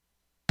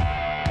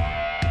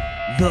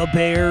The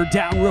Bear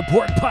Down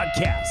Report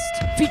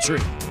podcast,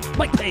 featuring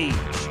Mike Page,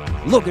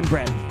 Logan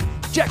Bradley,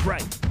 Jack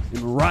Wright,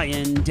 and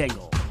Ryan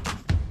Dangle.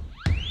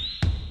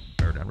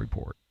 Bear Down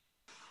Report.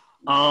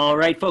 All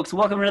right, folks,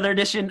 welcome to another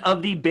edition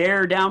of the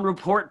Bear Down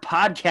Report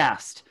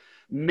podcast.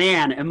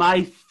 Man, am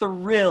I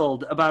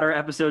thrilled about our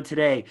episode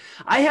today.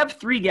 I have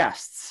three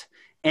guests,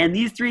 and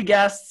these three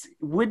guests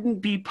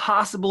wouldn't be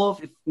possible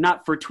if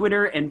not for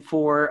Twitter and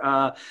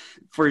for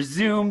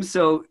Zoom.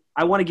 So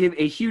I want to give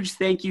a huge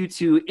thank you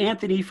to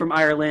Anthony from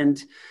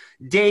Ireland,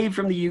 Dave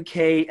from the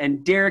UK,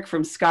 and Derek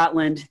from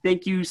Scotland.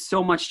 Thank you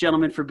so much,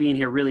 gentlemen, for being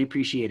here. Really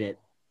appreciate it.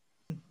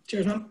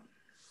 Cheers, man.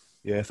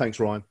 Yeah, thanks,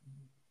 Ryan.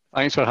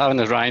 Thanks for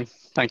having us, Ryan.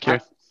 Thank you.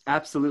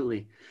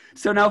 Absolutely.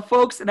 So now,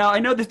 folks, I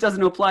know this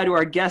doesn't apply to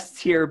our guests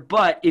here,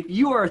 but if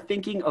you are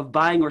thinking of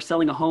buying or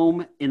selling a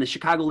home in the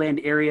Chicagoland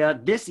area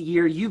this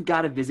year, you've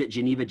got to visit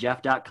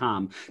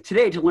GenevaJeff.com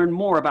today to learn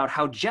more about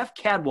how Jeff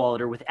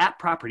Cadwallader with App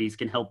Properties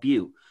can help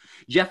you.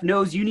 Jeff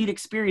knows you need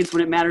experience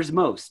when it matters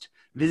most.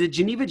 Visit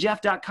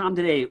GenevaJeff.com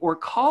today or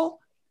call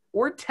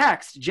or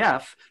text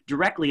Jeff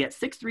directly at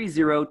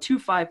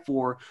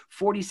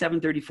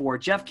 630-254-4734,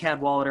 Jeff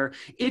Cadwallader.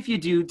 If you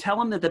do,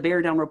 tell him that the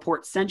Bear Down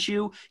Report sent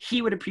you.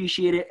 He would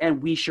appreciate it,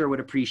 and we sure would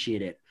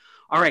appreciate it.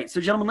 All right,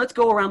 so gentlemen, let's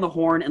go around the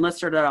horn, and let's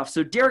start that off.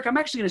 So Derek, I'm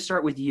actually going to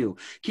start with you.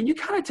 Can you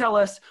kind of tell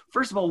us,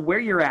 first of all, where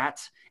you're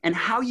at and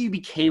how you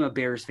became a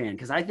Bears fan?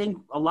 Because I think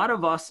a lot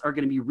of us are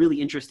going to be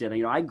really interested.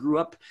 You know, I grew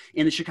up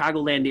in the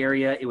Chicagoland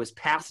area. It was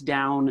passed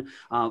down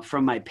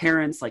from my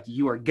parents. Like,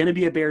 you are going to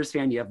be a Bears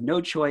fan. You have no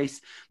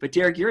choice. But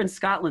Derek, you're in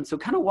Scotland, so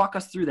kind of walk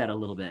us through that a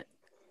little bit.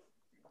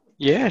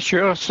 Yeah,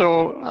 sure.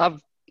 So I've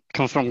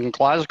come from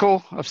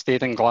Glasgow. I've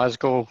stayed in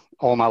Glasgow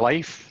all my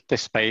life,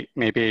 despite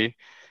maybe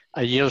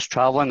a year's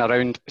travelling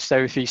around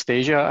Southeast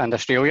Asia and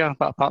Australia.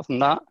 But apart from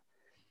that,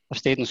 I've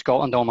stayed in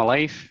Scotland all my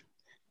life.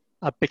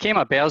 I became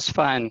a Bears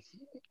fan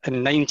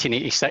in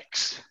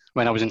 1986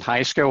 when I was in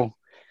high school.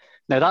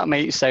 Now, that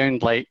might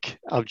sound like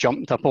I've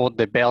jumped aboard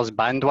the Bears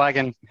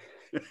bandwagon,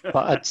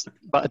 but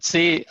I'd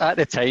say at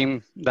the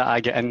time that I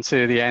get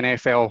into the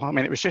NFL, I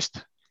mean, it was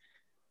just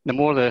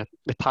the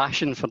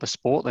passion for the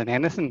sport than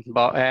anything.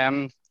 But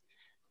at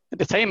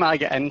the time I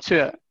get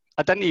into it,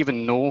 I didn't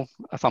even know,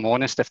 if I'm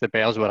honest, if the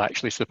Bears were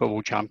actually Super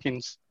Bowl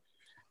champions.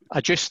 I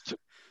just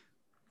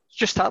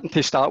happened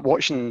to start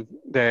watching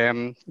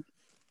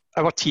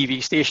our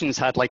TV stations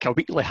had like a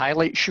weekly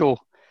highlight show,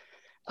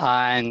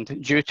 and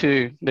due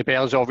to the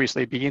Bears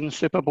obviously being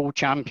Super Bowl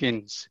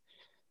champions,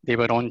 they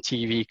were on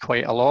TV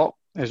quite a lot.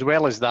 As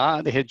well as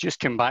that, they had just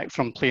come back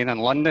from playing in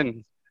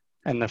London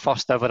in the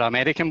first ever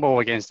American Bowl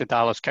against the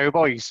Dallas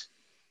Cowboys.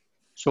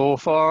 So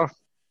for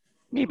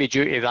maybe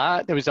due to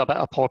that, there was a bit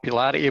of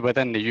popularity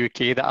within the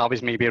UK that I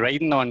was maybe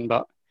riding on,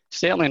 but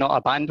certainly not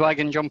a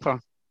bandwagon jumper.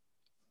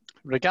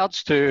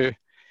 Regards to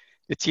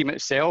the team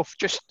itself,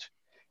 just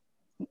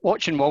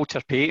watching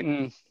Walter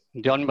Payton,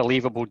 the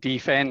unbelievable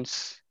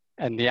defence,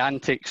 and the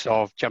antics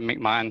of Jim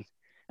McMahon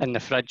in the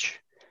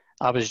fridge,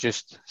 I was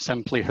just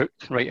simply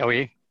hooked right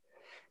away.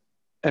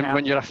 And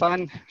when you're a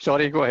fan,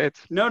 sorry, go ahead.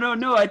 No.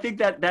 I think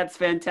that's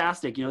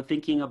fantastic. You know,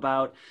 thinking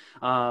about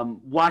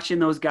watching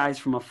those guys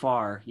from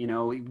afar, you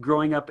know,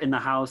 growing up in the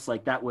house,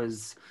 like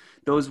those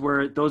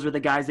were the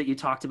guys that you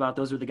talked about.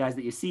 Those were the guys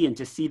that you see, and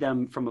to see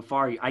them from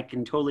afar, I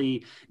can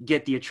totally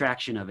get the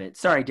attraction of it.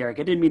 Sorry, Derek,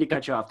 I didn't mean to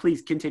cut you off.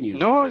 Please continue.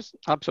 No, it's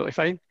absolutely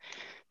fine.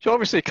 So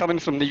obviously coming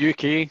from the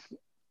UK,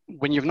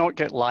 when you've not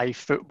got live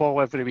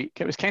football every week,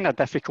 it was kind of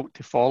difficult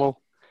to follow.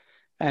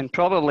 And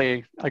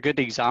probably a good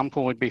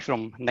example would be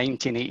from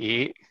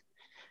 1988.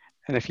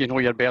 And if you know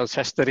your Bears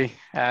history,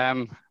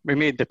 we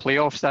made the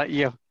playoffs that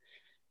year.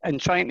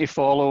 And trying to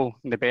follow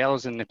the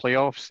Bears in the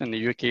playoffs in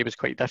the UK was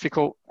quite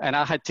difficult. And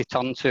I had to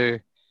turn to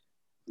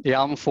the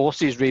Armed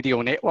Forces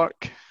Radio Network.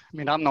 I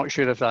mean, I'm not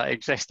sure if that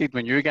existed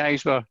when you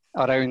guys were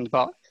around,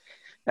 but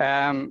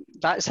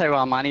that's how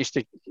I managed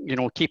to, you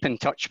know, keep in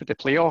touch with the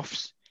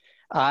playoffs.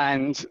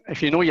 And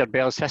if you know your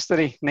Bears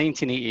history,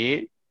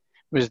 1988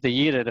 was the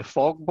year of the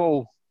Fog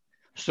Bowl.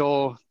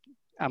 So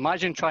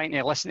imagine trying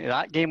to listen to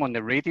that game on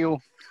the radio.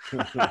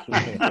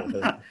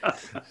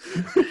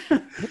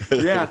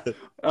 Yeah.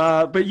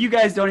 But you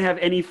guys don't have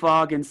any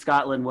fog in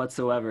Scotland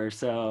whatsoever,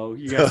 so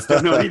you guys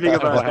don't know anything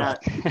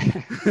about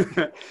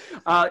that.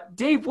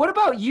 Dave, what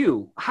about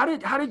you? How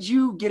did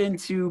you get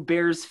into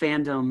Bears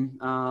fandom,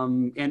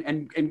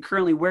 and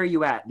currently where are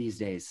you at these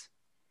days?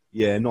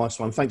 Yeah, nice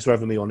one. Thanks for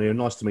having me on here.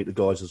 Nice to meet the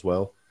guys as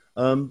well.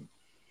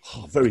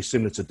 Very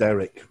similar to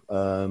Derek.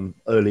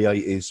 Early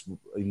 80s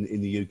in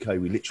the UK,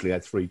 we literally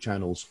had 3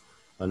 channels.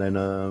 And then,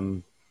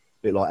 a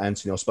bit like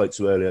Anthony I spoke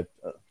to earlier,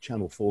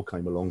 Channel 4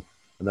 came along,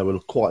 and they were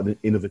quite an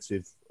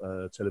innovative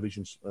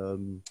television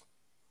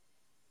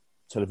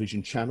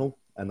channel.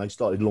 And they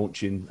started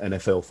launching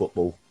NFL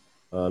football.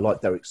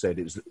 Like Derek said,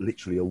 it was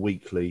literally a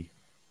weekly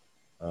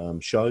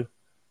show.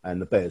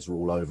 And the Bears were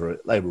all over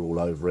it. They were all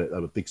over it. They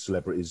were big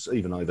celebrities,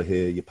 even over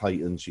here, your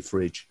Paytons, your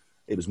Fridge.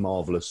 It was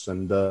marvellous.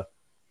 And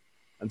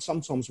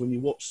sometimes when you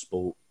watch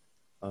sport,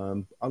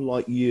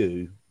 unlike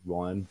you,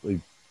 Ryan,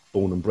 who's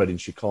born and bred in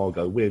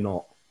Chicago, we're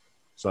not.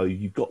 So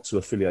you've got to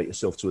affiliate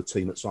yourself to a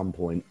team at some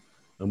point.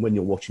 And when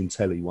you're watching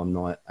telly one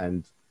night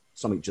and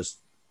something just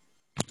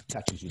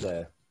catches you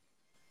there,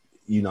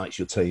 you know it's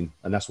your team.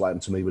 And that's what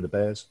happened to me with the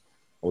Bears.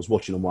 I was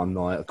watching them one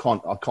night. I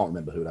can't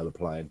remember who they were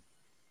playing,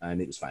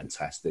 and it was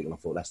fantastic. And I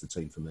thought, that's the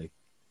team for me.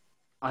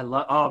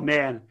 Oh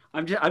man,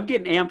 I'm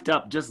getting amped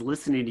up just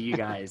listening to you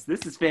guys.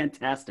 This is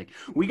fantastic.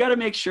 We got to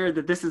make sure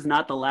that this is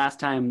not the last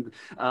time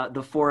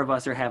the four of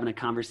us are having a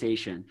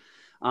conversation.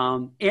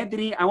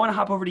 Anthony, I want to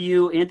hop over to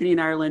you. Anthony in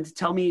Ireland,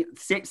 tell me,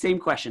 same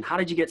question. How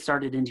did you get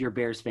started into your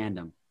Bears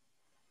fandom?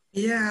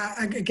 Yeah,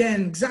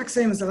 again, exact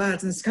same as the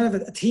lads. And it's kind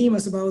of a theme, I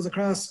suppose,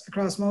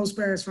 across most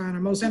Bears fans or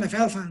most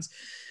NFL fans.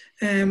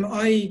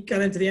 I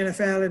got into the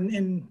NFL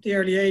in the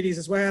early 80s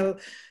as well.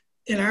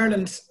 In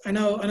Ireland, I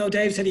know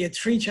Dave said he had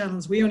 3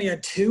 channels. We only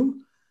had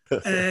 2.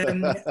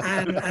 And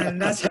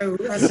that's how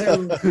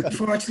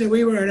fortunate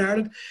we were in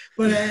Ireland.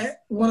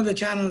 But one of the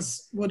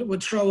channels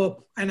would throw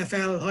up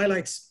NFL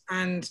highlights,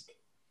 and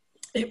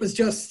it was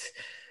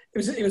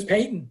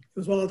Peyton. It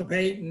was Walter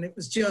Payton. It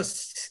was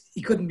just,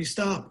 he couldn't be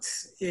stopped.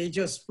 He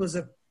just was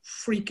a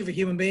freak of a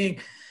human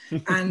being.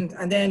 and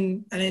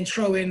then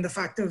throw in the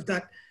fact of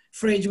that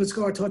Frazier would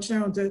score a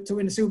touchdown to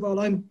win the Super Bowl.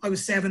 I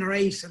was 7 or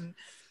 8, and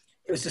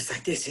it was just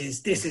like, this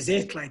is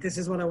it. Like, this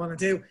is what I want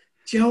to do.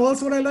 Do you know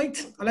also what I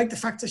liked? I liked the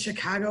fact that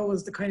Chicago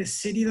was the kind of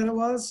city that it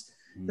was,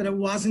 that it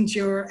wasn't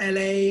your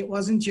LA, it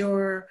wasn't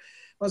your,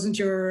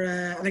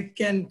 and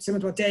again, similar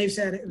to what Dave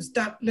said, it was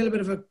that little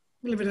bit of a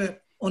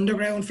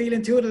underground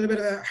feeling to it, a little bit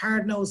of a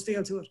hard-nosed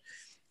feel to it.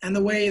 And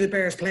the way the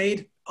Bears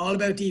played, all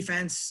about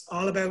defense,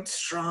 all about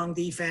strong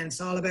defense,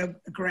 all about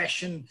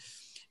aggression.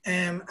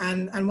 And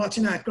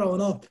watching that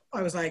growing up,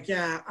 I was like,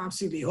 yeah,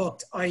 absolutely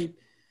hooked.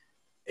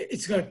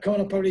 It's going to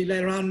come up probably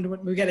later on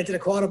when we get into the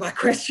quarterback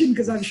question,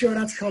 because I'm sure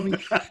that's coming.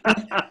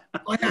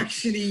 I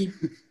actually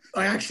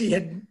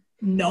had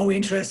no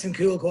interest in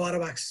cool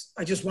quarterbacks.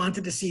 I just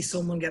wanted to see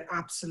someone get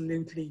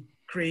absolutely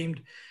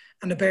creamed.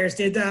 And the Bears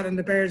did that, and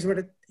the Bears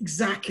were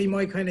exactly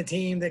my kind of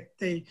team.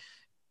 They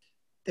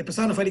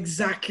personified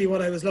exactly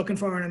what I was looking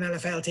for in an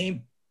NFL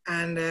team.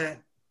 And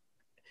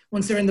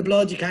once they're in the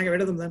blood, you can't get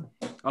rid of them then.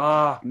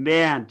 Oh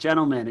man,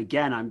 gentlemen,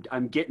 again,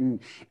 I'm getting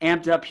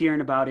amped up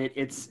hearing about it.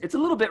 It's a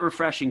little bit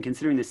refreshing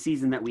considering the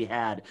season that we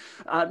had.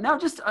 Now,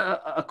 just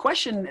a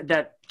question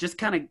that just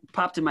kind of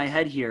popped in my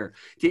head here.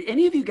 Did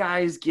any of you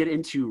guys get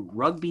into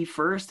rugby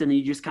first, and then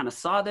you just kind of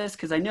saw this?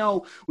 Because I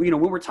know, when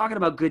we're talking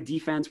about good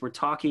defense, we're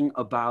talking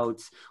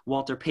about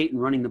Walter Payton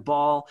running the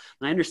ball.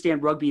 And I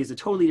understand rugby is a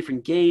totally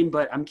different game,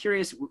 but I'm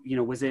curious,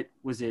 was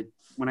it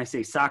when I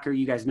say soccer,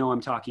 you guys know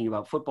I'm talking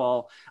about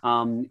football.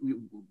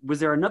 Was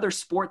there another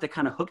sport that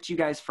kind of hooked you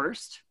guys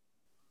first?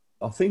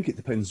 I think it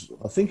depends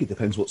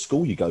what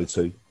school you go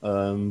to.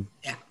 I'm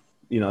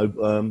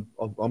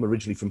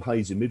originally from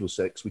Hayes in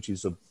Middlesex, which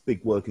is a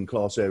big working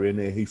class area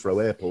near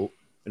Heathrow Airport.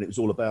 And it was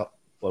all about,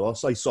 well, I'll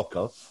say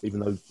soccer, even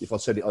though if I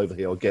said it over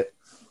here, I'll get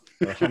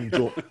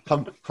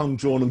hung,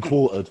 drawn and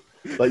quartered.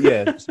 But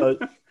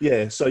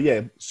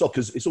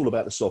soccer's, it's all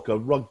about the soccer.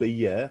 Rugby,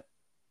 yeah.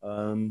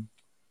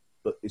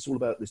 But it's all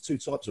about, there's 2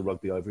 types of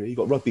rugby over here. You've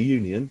got rugby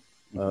union,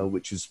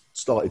 which has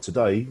started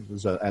today,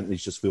 as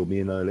Anthony's just filled me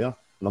in earlier.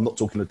 And I'm not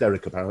talking to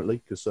Derek,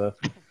 apparently, because...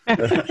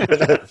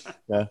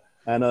 yeah.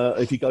 And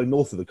if you go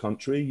north of the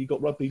country, you've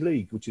got rugby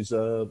league, which is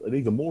an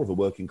even more of a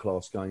working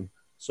class game.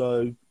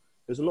 So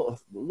there's a lot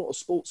of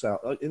sports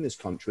out in this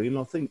country, and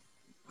I think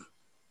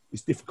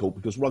it's difficult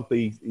because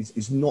rugby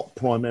is not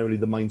primarily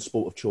the main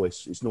sport of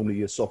choice. It's normally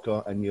your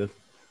soccer and I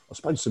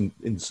suppose in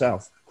the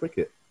south,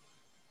 cricket.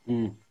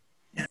 Mm.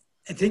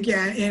 I think,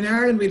 in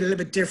Ireland we had a little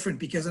bit different,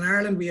 because in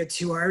Ireland we had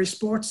 2 Irish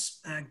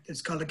sports.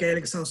 It's called the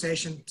Gaelic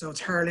Association, so it's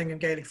hurling and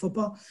Gaelic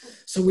football.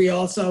 So we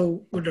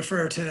also would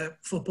refer to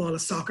football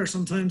as soccer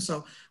sometimes.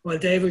 So while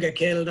Dave will get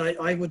killed,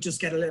 I would just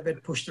get a little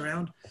bit pushed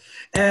around.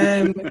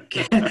 Gaelic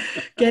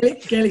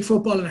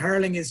football and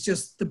hurling is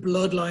just the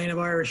bloodline of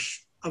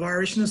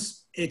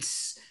Irishness.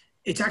 It's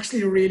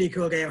actually a really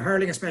cool game.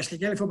 Hurling especially,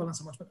 Gaelic football not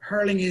so much, but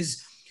hurling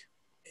is...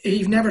 If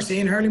you've never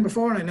seen hurling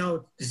before, and I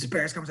know this is a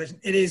Bears conversation,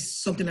 it is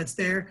something that's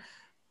there.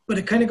 But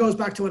it kind of goes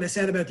back to what I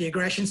said about the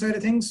aggression side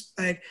of things.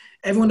 Like,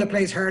 everyone that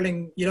plays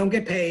hurling, you don't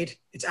get paid.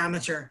 It's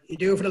amateur. You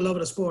do it for the love of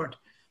the sport.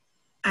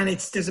 And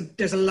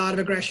there's a lot of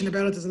aggression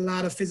about it. There's a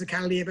lot of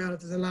physicality about it.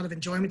 There's a lot of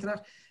enjoyment to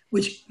that,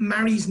 which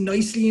marries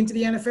nicely into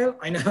the NFL.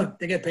 I know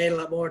they get paid a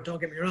lot more,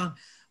 don't get me wrong,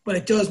 but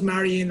it does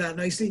marry in that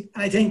nicely.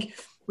 And I think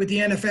with the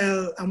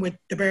NFL and with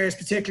the Bears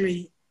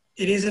particularly,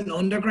 it is an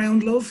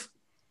underground love,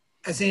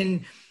 as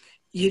in...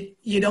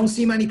 You don't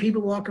see many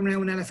people walking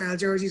around with NFL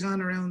jerseys on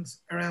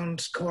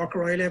around Cork,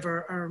 where I live,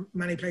 or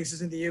many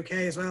places in the UK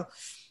as well.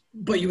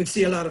 But you would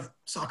see a lot of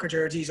soccer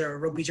jerseys or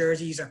rugby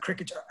jerseys or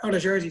cricket or other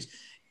jerseys.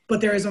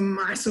 But there is a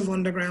massive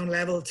underground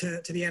level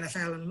to the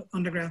NFL and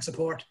underground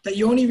support that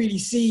you only really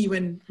see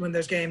when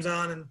there's games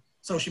on and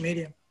social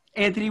media.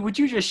 Anthony, would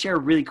you just share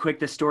really quick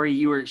the story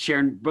you were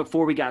sharing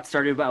before we got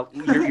started about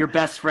your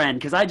best friend?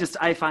 Because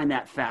I find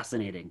that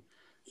fascinating.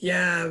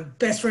 Yeah,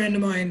 best friend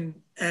of mine,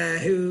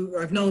 who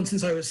I've known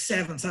since I was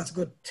 7, so that's a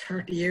good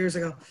 30 years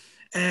ago.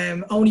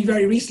 Only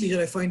very recently did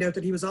I find out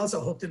that he was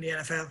also hooked in the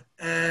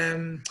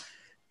NFL.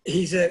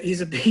 He's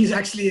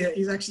actually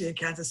a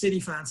Kansas City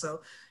fan,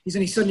 so he's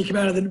only suddenly come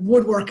out of the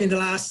woodwork in the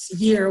last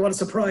year. What a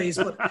surprise!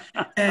 But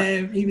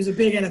he was a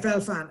big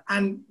NFL fan,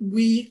 and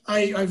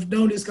I've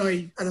known this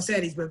guy. As I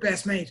said, he's my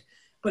best mate.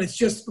 But it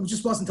just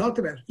wasn't talked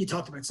about. You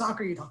talked about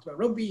soccer, you talked about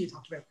rugby, you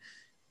talked about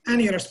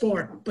any other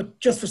sport, but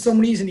just for some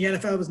reason, the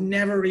NFL was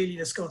never really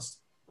discussed.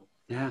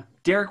 Yeah.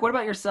 Derek, what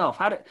about yourself?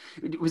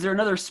 Was there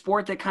another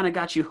sport that kind of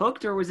got you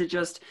hooked, or was it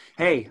just,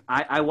 hey,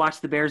 I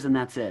watched the Bears and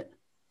that's it?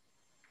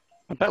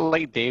 A bit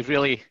like Dave,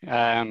 really.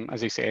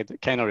 As he said,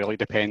 it kind of really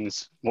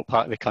depends what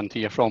part of the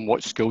country you're from,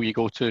 what school you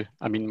go to.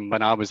 I mean,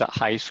 when I was at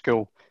high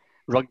school,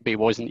 rugby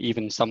wasn't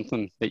even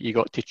something that you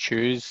got to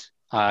choose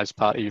as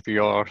part of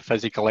your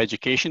physical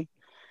education.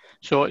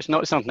 So it's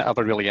not something that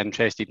ever really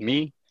interested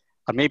me.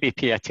 I maybe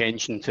pay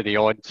attention to the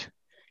odd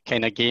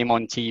kind of game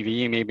on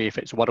TV, maybe if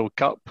it's World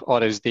Cup,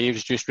 or as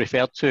Dave's just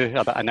referred to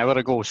about an hour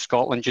ago,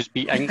 Scotland just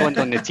beat England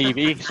on the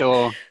TV.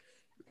 So,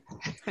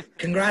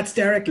 congrats,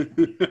 Derek.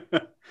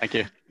 Thank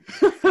you.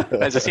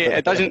 As I say,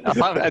 it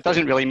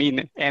doesn't really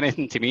mean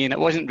anything to me, and it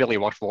wasn't really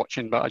worth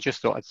watching. But I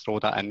just thought I'd throw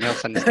that in there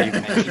since Dave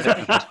mentioned it in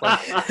the first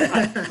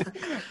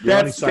place. You're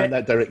only saying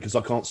that, Derek, because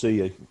I can't see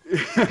you.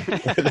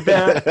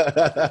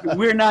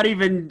 We're not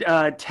even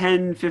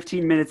 10,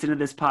 15 minutes into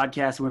this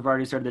podcast, and we've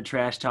already started the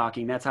trash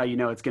talking. That's how you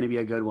know it's going to be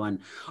a good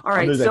one. All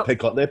right, I knew they'd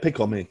pick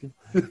on me.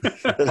 I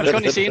was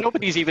going to say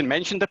nobody's even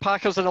mentioned the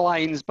Packers or the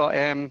Lions, but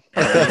and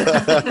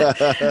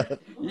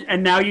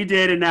now you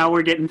did, and now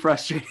we're getting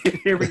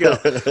frustrated. Here we go.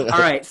 All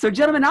right, so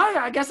gentlemen, now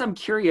I guess I'm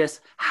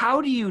curious.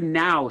 How do you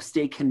now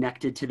stay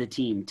connected to the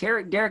team?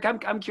 Derek,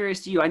 I'm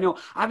curious to you. I know,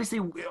 obviously,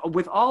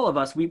 with all of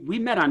us, we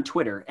met on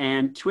Twitter,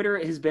 and Twitter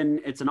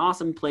it's an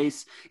awesome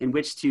place in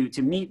which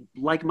to meet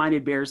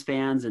like-minded Bears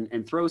fans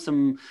and throw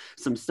some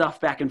stuff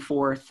back and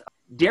forth.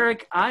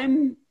 Derek,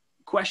 I'm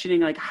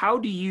questioning, like, how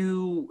do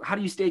you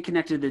stay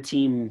connected to the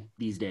team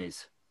these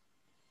days?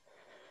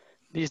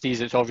 These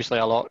days it's obviously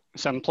a lot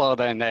simpler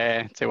than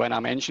to when I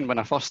mentioned when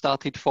I first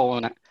started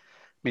following it.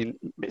 I mean,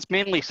 it's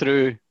mainly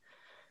through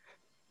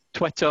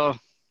Twitter,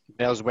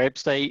 Bears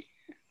website,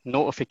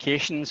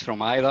 notifications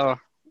from either.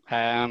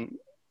 The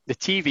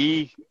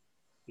TV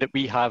that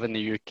we have in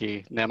the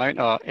UK, the amount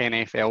of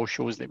NFL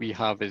shows that we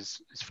have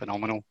is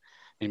phenomenal.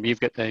 I mean, we've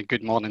got the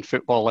Good Morning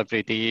Football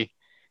every day.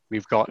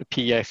 We've got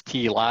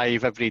PFT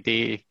Live every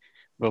day.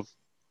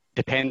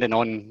 Depending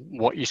on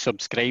what you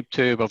subscribe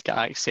to, we've got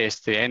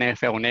access to the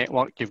NFL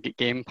Network. You've got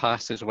Game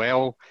Pass as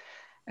well.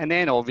 And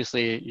then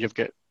obviously you've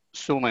got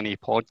so many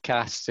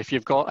podcasts. If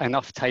you've got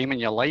enough time in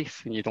your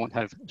life and you don't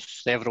have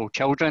several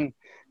children,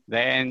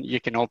 then you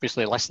can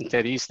obviously listen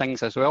to these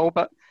things as well.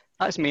 But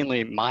that's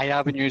mainly my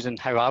avenues and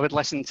how I would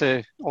listen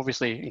to,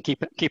 obviously, and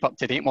keep up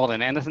to date more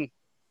than anything.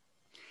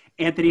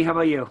 Anthony, how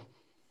about you?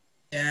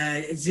 Yeah,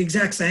 it's the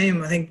exact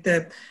same. I think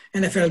the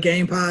NFL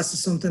Game Pass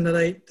is something that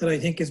I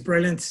think is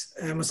brilliant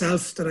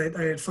myself, that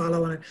I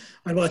follow, and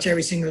I watch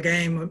every single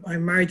game.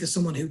 I'm married to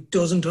someone who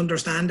doesn't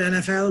understand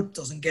NFL,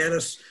 doesn't get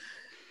it.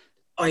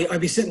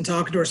 I'd be sitting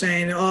talking to her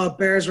saying, oh,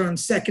 Bears are on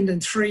 2nd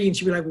and 3, and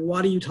she'd be like,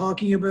 what are you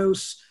talking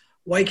about?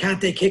 Why can't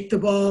they kick the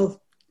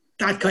ball?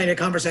 That kind of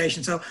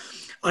conversation. So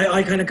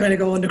I kind of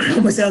go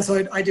underground myself.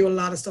 So I do a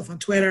lot of stuff on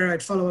Twitter.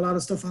 I'd follow a lot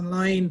of stuff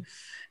online.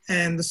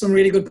 And there's some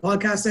really good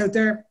podcasts out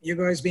there, you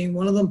guys being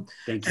one of them.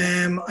 Thank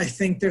you. I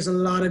think there's a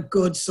lot of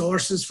good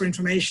sources for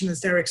information,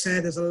 as Derek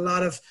said. There's a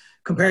lot of,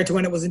 compared to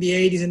when it was in the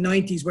 80s and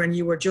 90s, when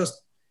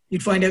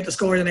you'd find out the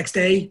score the next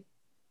day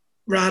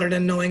rather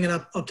than knowing it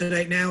up to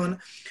date now. And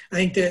I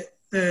think that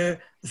the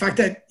fact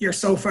that you're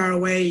so far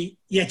away,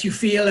 yet you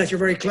feel that you're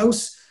very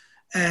close,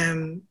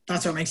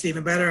 that's what makes it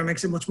even better. It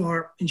makes it much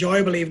more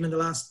enjoyable even in the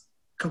last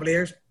couple of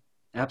years.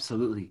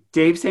 Absolutely.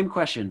 Dave, same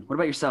question. What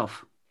about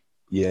yourself?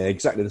 Yeah,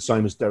 exactly the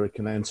same as Derek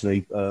and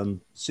Anthony.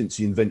 Since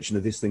the invention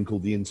of this thing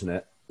called the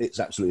internet, it's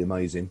absolutely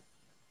amazing.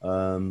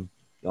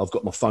 I've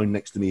got my phone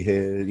next to me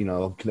here. You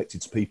know, I'm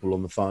connected to people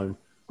on the phone.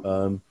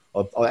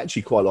 I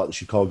actually quite like the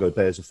Chicago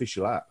Bears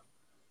official app.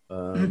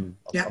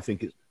 Yeah. I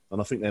think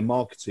their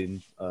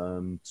marketing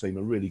team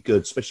are really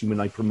good, especially when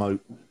they promote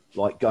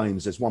like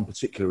games. There's one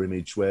particular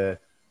image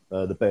where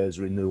the Bears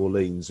are in New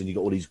Orleans and you've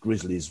got all these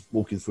Grizzlies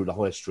walking through the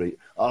high street.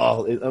 I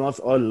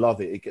love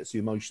it. It gets the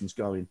emotions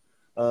going.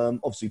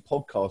 Obviously,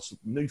 podcasts,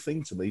 new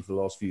thing to me for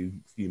the last few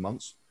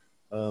months.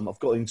 I've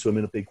got into them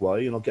in a big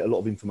way, and I get a lot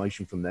of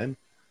information from them.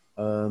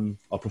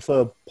 I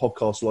prefer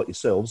podcasts like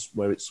yourselves,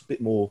 where it's a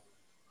bit more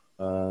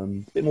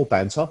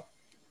banter,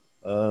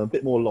 a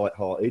bit more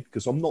light-hearted,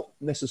 because I'm not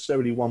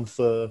necessarily one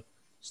for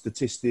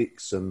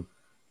statistics and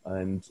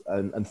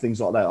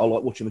things like that. I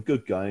like watching a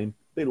good game,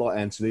 a bit like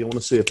Anthony. I want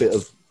to see a bit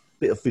of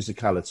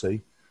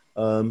physicality.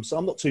 So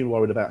I'm not too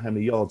worried about how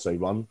many yards they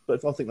run, but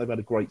if I think they've had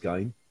a great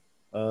game,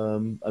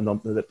 and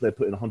they're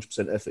putting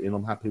 100% effort in,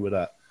 I'm happy with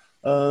that.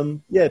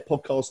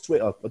 Podcast,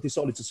 Twitter. I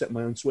decided to set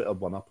my own Twitter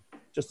one up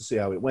just to see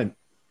how it went.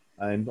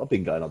 And I've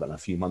been going, I don't know, a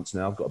few months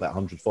now. I've got about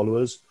 100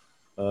 followers.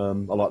 I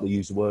like to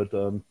use the word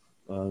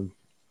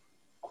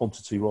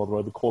quantity rather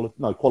over quality.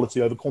 No,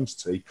 quality over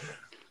quantity.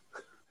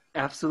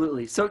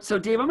 Absolutely. So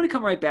Dave, I'm going to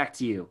come right back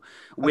to you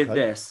with Okay.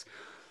 this.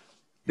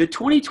 The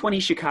 2020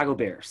 Chicago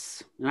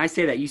Bears, and I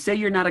say that, you say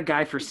you're not a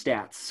guy for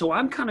stats. So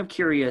I'm kind of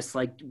curious,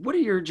 like, what are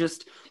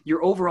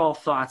your overall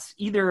thoughts,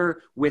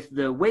 either with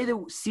the way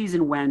the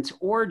season went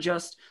or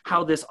just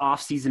how this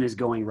off season is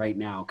going right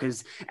now?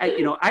 Because,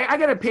 I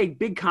got to pay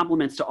big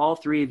compliments to all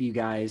three of you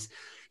guys.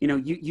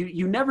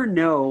 You never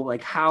know,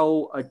 like,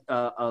 how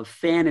a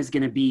fan is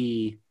going to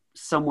be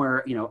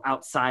somewhere,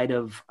 outside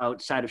of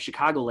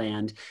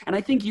Chicagoland. And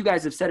I think you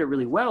guys have said it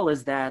really well,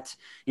 is that,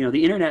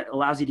 the internet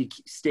allows you to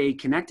stay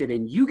connected,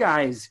 and you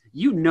guys,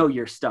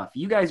 your stuff.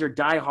 You guys are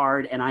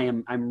diehard, and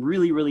I'm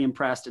really, really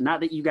impressed. And not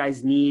that you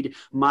guys need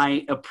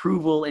my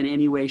approval in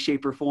any way,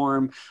 shape, or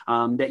form,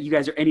 that you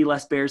guys are any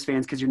less Bears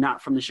fans because you're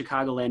not from the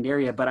Chicagoland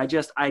area. But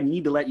I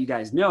need to let you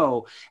guys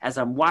know, as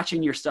I'm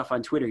watching your stuff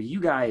on Twitter, you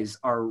guys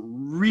are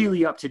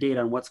really up to date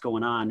on what's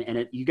going on.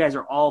 And you guys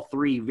are all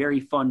three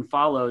very fun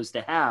follows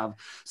to have.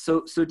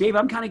 So Dave,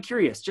 I'm kind of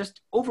curious,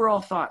 just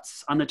overall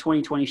thoughts on the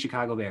 2020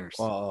 Chicago Bears.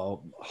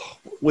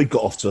 We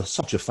got off to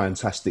such a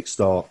fantastic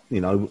start.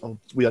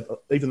 We had,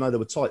 even though there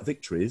were tight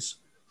victories,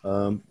 I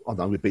don't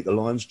know, we beat the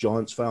Lions,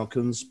 Giants,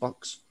 Falcons,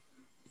 Bucks.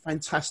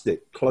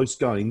 Fantastic, close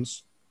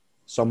games.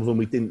 Some of them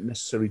we didn't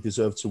necessarily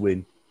deserve to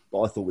win,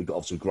 but I thought we got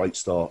off to a great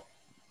start.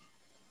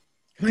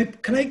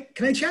 Can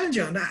I challenge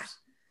you on that?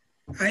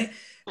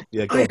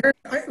 Yeah, go on.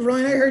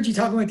 Ryan, I heard you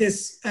talking about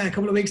this a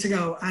couple of weeks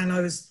ago, and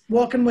I was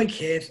walking my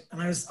kid,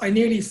 and I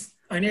nearly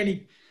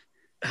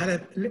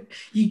had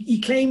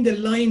you claimed the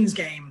Lions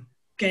game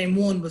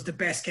 1 was the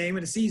best game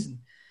of the season.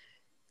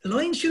 The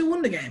Lions should have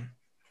won the game.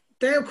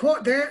 Their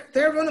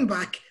running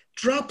back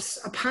drops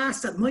a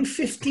pass that my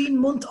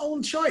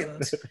 15-month-old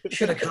child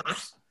should have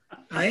caught.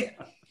 Right?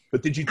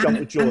 But did you jump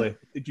with joy?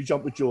 Did you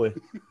jump with joy?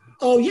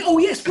 Oh yeah! Oh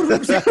yes!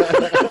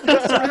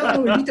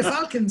 100%. We beat the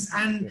Falcons,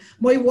 and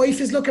my wife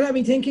is looking at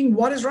me thinking,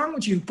 "What is wrong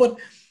with you?" But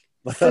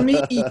for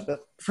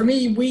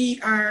me, we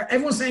are.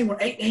 Everyone's saying we're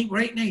 8-8.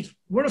 We're 8-8.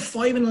 We're a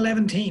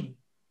 5-11 team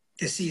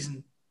this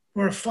season.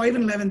 We're a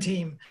 5-11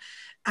 team,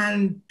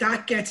 and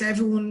that gets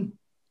everyone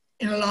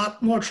in a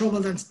lot more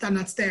trouble than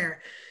that's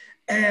there.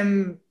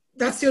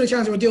 That's the only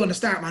chance we're doing to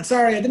start, man.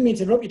 Sorry, I didn't mean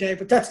to interrupt you, Dave,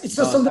 but it's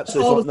just something that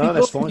always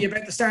people me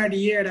about the start of the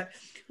year. That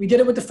we did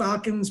it with the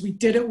Falcons, we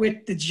did it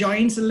with the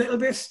Giants a little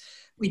bit,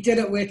 we did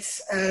it with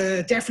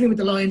definitely with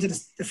the Lions in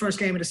the first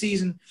game of the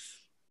season.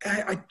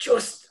 I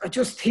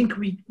just think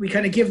we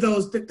kind of give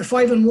those. The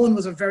 5-1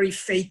 was a very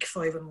fake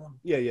 5-1.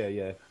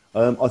 Yeah.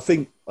 I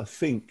think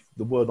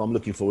the word I'm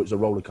looking for is a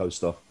roller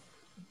coaster.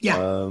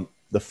 Yeah.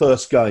 The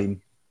first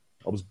game,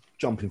 I was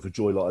jumping for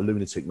joy like a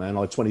lunatic, man.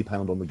 I had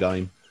 £20 on the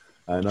game.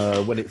 And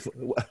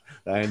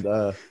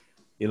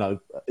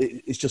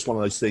it's just one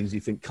of those things you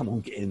think, come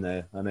on, get in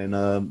there. And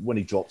then when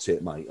he dropped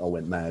it, mate, I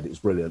went mad. It was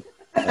brilliant.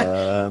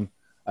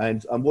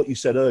 And what you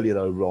said earlier,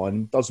 though,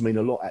 Ryan, does mean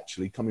a lot,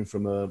 actually, coming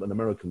from an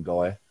American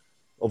guy.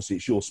 Obviously,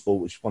 it's your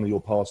sport, it's one of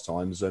your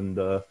pastimes. And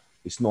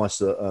it's nice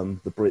that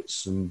the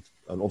Brits and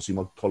obviously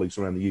my colleagues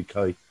around the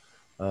UK,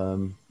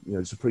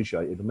 it's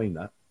appreciated. I mean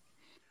that.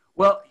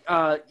 Well,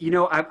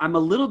 I'm a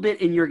little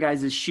bit in your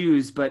guys'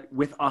 shoes, but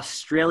with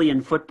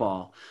Australian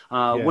football.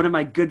 One of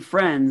my good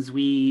friends,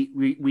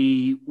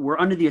 we were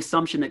under the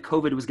assumption that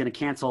COVID was going to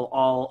cancel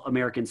all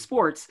American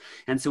sports.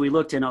 And so we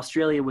looked, and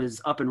Australia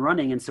was up and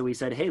running. And so we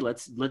said, hey,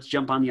 let's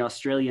jump on the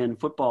Australian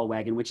football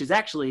wagon, which is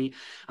actually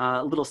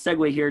a little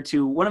segue here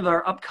to one of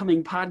our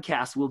upcoming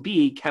podcasts will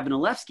be Kevin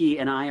Olefsky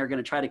and I are going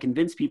to try to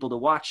convince people to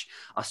watch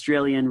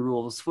Australian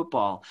rules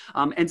football.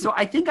 And so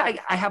I think I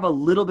have a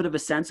little bit of a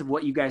sense of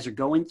what you guys are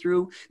going through,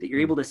 that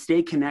you're able to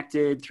stay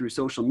connected through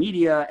social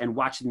media and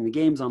watching the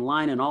games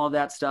online and all of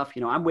that stuff.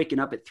 I'm waking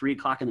up at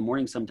 3:00 in the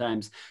morning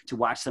sometimes to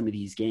watch some of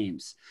these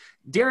games.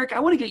 Derek, I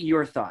want to get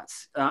your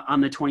thoughts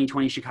on the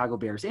 2020 Chicago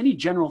Bears. Any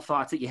general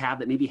thoughts that you have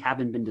that maybe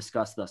haven't been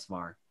discussed thus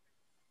far?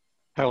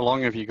 How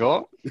long have you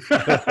got?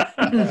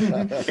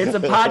 It's a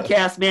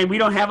podcast, man. We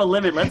don't have a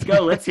limit. Let's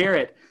go. Let's hear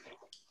it.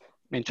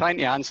 I mean, trying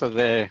to answer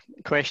the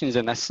questions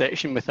in this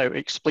section without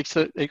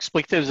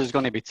expletives is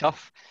going to be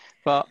tough,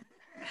 but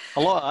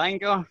a lot of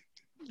anger,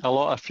 a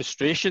lot of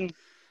frustration.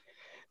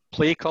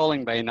 Play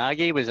calling by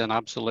Nagy was an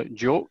absolute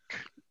joke.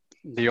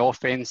 The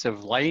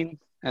offensive line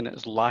and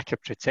its lack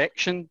of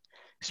protection,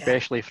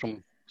 especially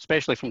from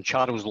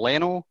Charles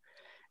Leno.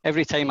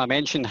 Every time I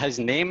mention his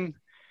name,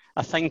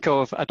 I think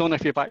of, I don't know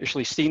if you've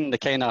actually seen the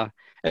kind of,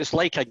 it's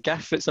like a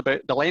GIF, it's about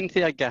the length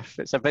of a GIF.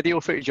 It's a video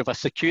footage of a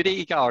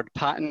security guard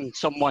patting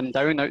someone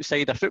down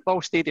outside a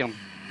football stadium.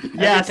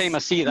 Yes. Every time I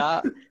see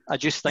that, I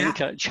just think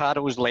of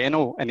Charles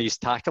Leno and he's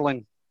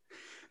tackling.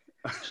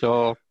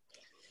 So,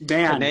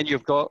 man. And then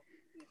you've got...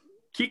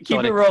 Keep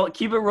it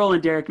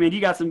rolling, Derek, man. You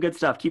got some good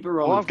stuff. Keep it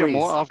rolling, I've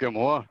got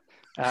more.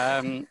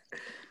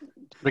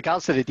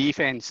 Regards to the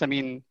defense, I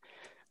mean,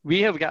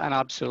 we have got an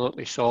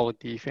absolutely solid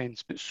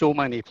defense, but so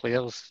many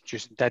players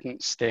just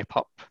didn't step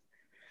up.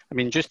 I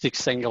mean, just to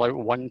single out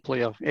one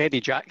player,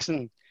 Eddie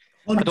Jackson.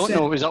 100%. I don't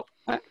know if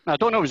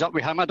it was up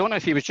with him. I don't know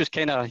if he was just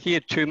he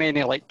had too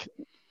many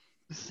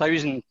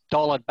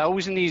 $1,000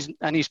 bills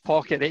in his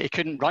pocket that he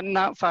couldn't run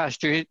that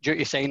fast due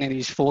to signing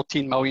his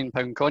 £14 million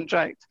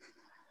contract.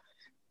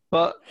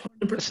 But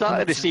the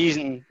start of the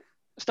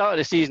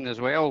season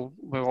as well,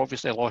 we've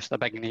obviously lost a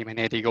big name in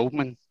Eddie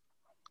Goldman.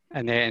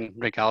 And then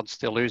regards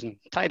to losing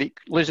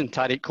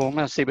Tariq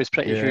Comas, he was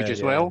pretty huge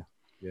as well.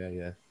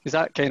 Yeah. Because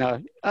that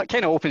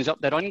kind of opens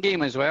up the run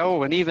game as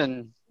well, and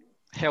even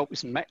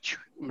helps Mitch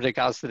with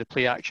regards to the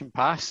play action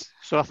pass.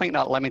 So I think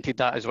that limited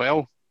that as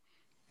well.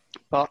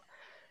 But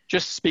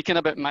just speaking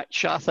about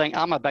Mitch, I think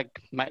I'm a big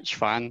Mitch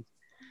fan,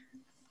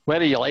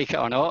 whether you like it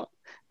or not.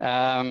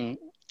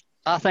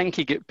 I think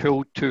he got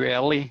pulled too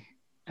early,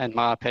 in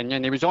my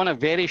opinion. He was on a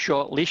very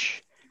short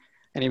leash,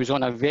 and he was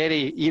on a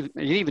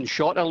even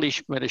shorter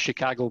leash with the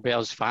Chicago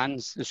Bears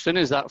fans. As soon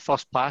as that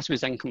first pass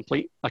was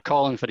incomplete, they're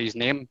calling for his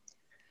name.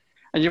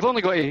 And you've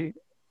only got to, I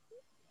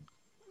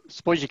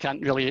suppose you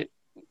can't really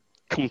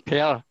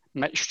compare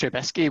Mitch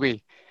Trubisky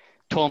with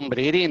Tom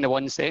Brady in the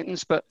one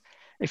sentence, but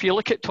if you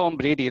look at Tom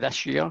Brady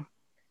this year,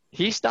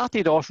 he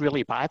started off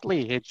really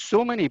badly. He had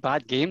so many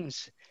bad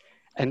games.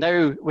 And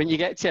now when you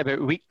get to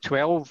about week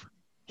 12,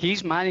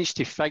 he's managed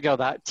to figure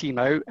that team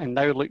out. And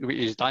now look what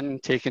he's done,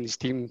 taking his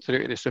team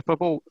through to the Super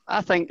Bowl.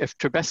 I think if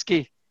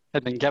Trubisky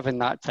had been given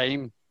that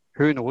time,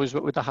 who knows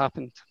what would have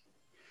happened.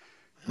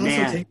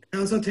 I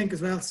also think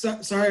as well,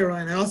 sorry,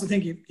 Ryan, I also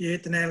think you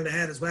hit the nail on the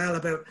head as well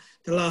about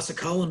the loss of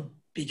Cohen.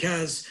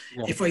 Because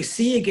if I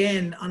see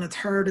again on a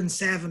 3rd and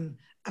 7,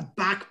 a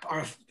back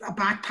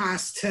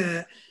pass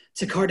to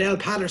Cordell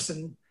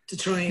Patterson to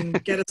try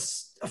and get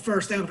us a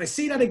first down. If I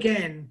see that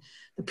again,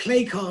 the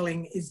play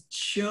calling is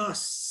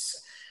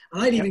just,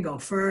 and I'd even go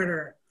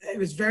further. It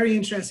was very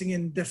interesting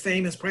in the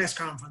famous press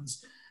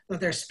conference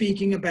that they're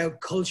speaking about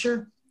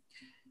culture.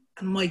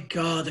 And my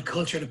God, the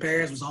culture of the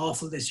Bears was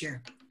awful this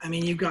year. I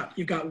mean, you've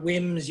got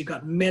Wims, you've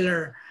got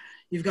Miller,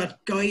 you've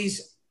got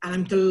guys, and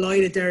I'm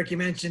delighted, Derek, you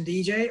mentioned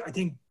DJ. I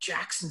think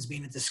Jackson's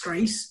been a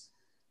disgrace.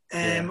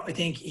 I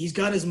think he's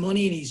got his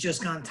money and he's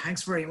just gone,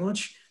 thanks very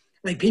much.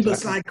 Like, people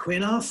slag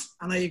Quinn off,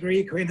 and I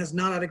agree, Quinn has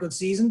not had a good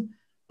season.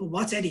 But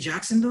what's Eddie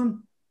Jackson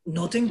done?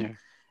 Nothing.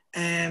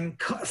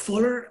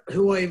 Fuller,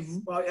 who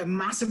I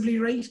massively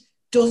rate,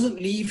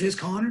 doesn't leave his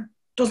corner,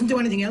 doesn't do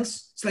anything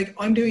else. It's like,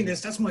 I'm doing this,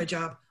 that's my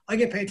job. I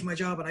get paid for my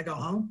job and I go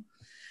home.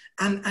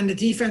 And the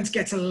defense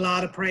gets a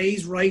lot of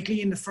praise,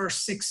 rightly, in the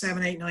first 6,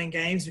 7, 8, 9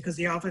 games because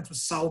the offense was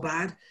so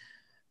bad.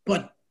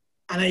 But,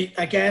 and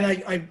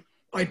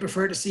I'd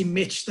prefer to see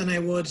Mitch than I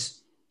would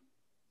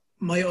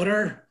my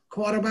other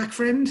quarterback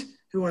friend,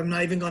 who I'm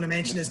not even going to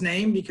mention his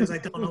name because I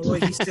don't know why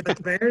he's still at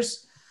the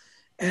Bears.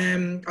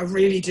 I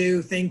really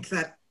do think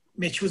that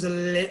Mitch was a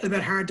little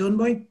bit hard done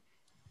by.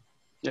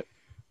 Yep,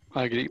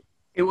 I agree.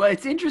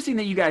 It's interesting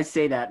that you guys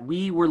say that.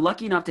 We were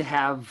lucky enough to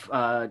have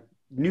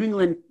New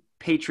England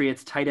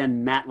Patriots tight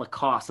end Matt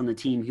Lacoste on the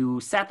team, who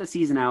sat the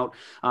season out,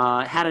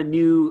 had a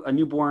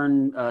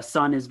newborn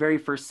son, his very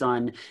first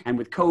son, and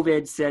with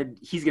COVID said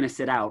he's going to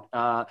sit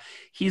out.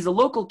 He's a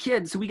local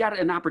kid, so we got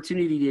an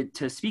opportunity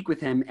to speak with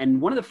him.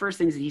 And one of the first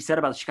things that he said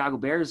about the Chicago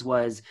Bears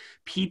was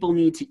people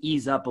need to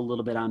ease up a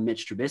little bit on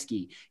Mitch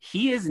Trubisky.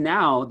 He is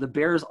now the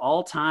Bears'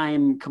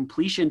 all-time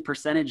completion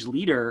percentage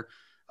leader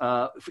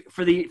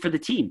for the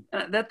team.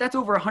 That's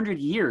over 100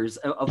 years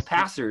of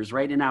passers,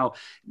 right? And now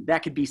that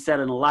could be said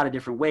in a lot of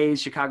different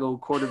ways.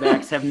 Chicago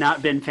quarterbacks have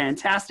not been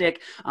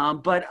fantastic,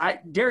 but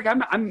Derek,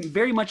 I'm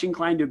very much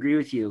inclined to agree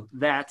with you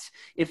that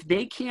if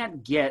they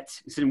can't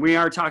get, so we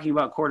are talking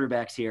about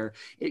quarterbacks here,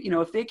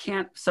 if they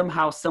can't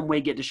somehow, some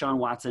way get Deshaun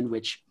Watson,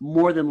 which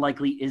more than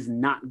likely is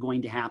not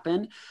going to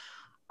happen,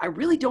 I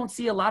really don't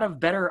see a lot of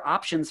better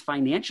options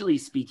financially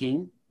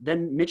speaking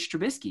than Mitch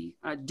Trubisky.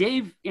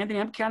 Dave, Anthony,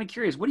 I'm kind of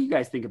curious. What do you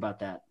guys think about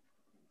that?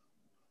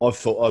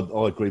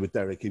 I agree with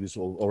Derek. He was,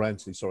 or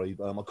Anthony, sorry.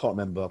 I can't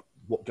remember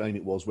what game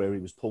it was where he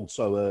was pulled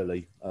so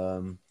early.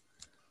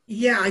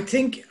 Yeah, I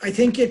think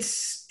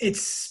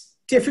it's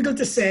difficult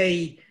to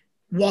say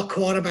what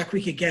quarterback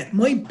we could get.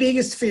 My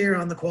biggest fear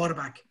on the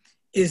quarterback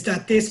is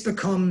that this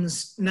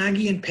becomes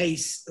Nagy and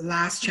Pace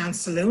last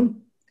chance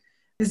saloon.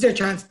 This is their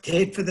chance to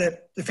hit for the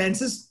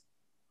fences.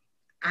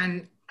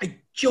 And I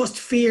just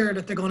fear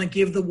that they're going to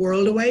give the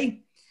world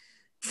away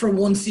for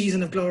one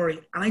season of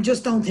glory. And I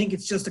just don't think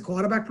it's just a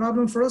quarterback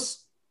problem for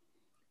us.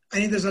 I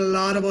think there's a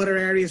lot of other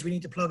areas we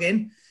need to plug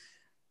in.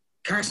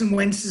 Carson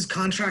Wentz's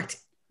contract,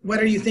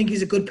 whether you think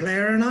he's a good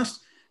player or not,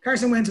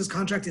 Carson Wentz's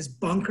contract is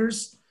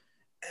bonkers.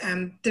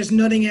 There's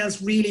nothing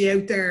else really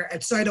out there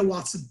outside of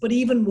Watson. But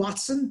even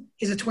Watson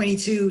is a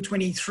 22,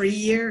 23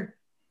 year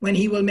when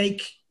he will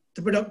make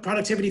the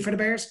productivity for the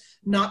Bears,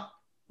 not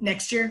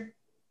next year.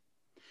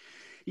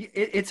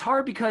 It's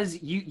hard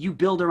because you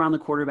build around the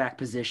quarterback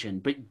position,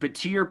 but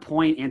to your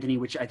point, Anthony,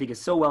 which I think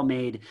is so well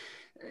made,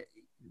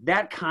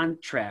 that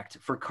contract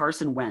for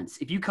Carson Wentz,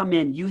 if you come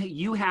in,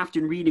 you have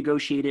to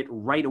renegotiate it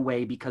right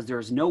away because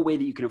there's no way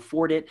that you can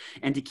afford it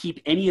and to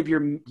keep any of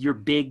your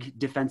big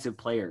defensive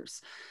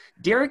players.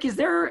 Derek, is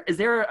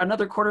there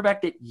another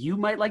quarterback that you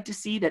might like to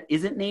see that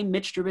isn't named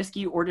Mitch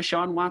Trubisky or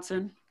Deshaun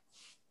Watson?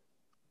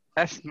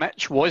 If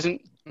Mitch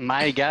wasn't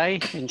my guy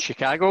in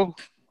Chicago,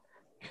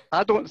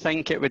 I don't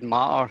think it would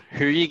matter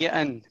who you get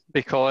in,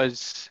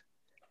 because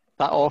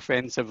that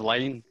offensive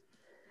line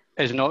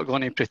is not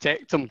going to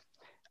protect them.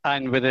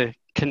 And with the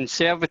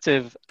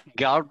conservative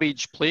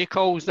garbage play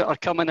calls that are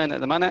coming in at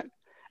the minute,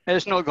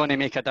 it's not going to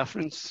make a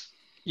difference.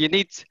 You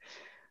need...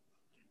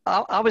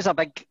 I was a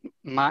big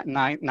Matt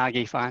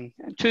Nagy fan.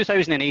 In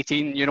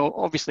 2018, you know,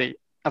 obviously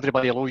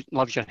everybody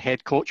loves your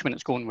head coach when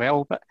it's going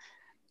well, but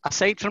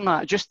aside from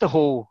that, just the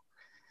whole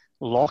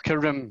locker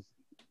room,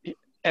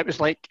 it was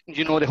like,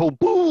 you know, the whole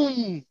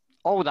boom,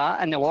 all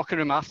that in the locker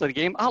room after the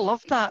game. I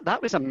loved that.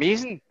 That was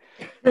amazing.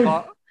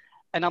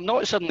 And I'm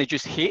not suddenly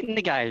just hating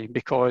the guy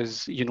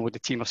because, you know, the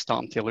team are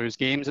starting to lose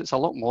games. It's a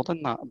lot more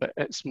than that, but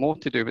it's more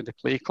to do with the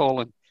play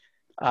calling.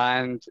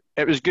 And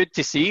it was good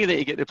to see that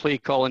he get the play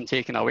calling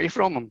taken away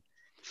from him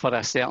for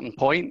a certain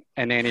point,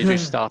 and then he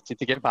just started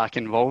to get back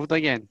involved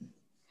again.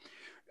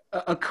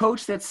 A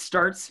coach that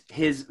starts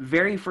his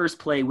very first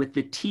play with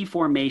the T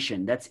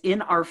formation that's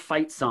in our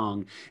fight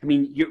song. I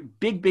mean, you're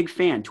big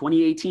fan.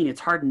 2018, it's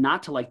hard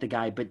not to like the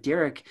guy. But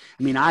Derek,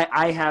 I mean,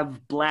 I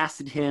have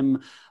blasted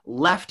him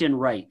left and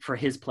right for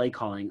his play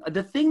calling.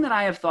 The thing that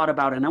I have thought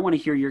about, and I want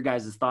to hear your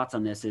guys' thoughts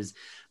on this, is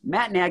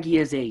Matt Nagy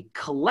is a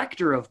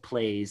collector of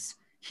plays.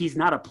 He's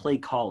not a play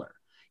caller.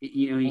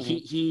 You know,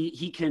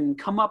 he can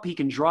come up, he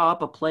can draw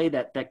up a play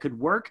that could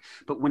work,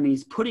 but when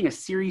he's putting a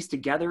series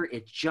together,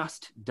 it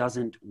just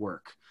doesn't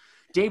work.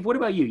 Dave, what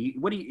about you?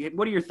 What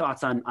are your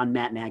thoughts on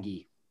Matt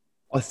Nagy?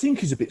 I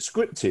think he's a bit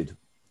scripted.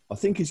 I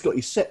think he's got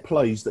his set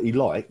plays that he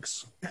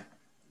likes.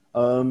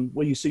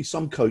 Where you see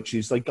some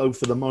coaches, they go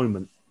for the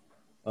moment.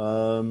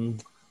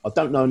 I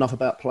don't know enough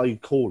about play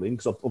calling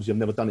because obviously I've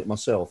never done it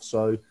myself.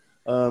 So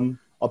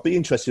I'd be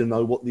interested to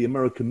know what the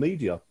American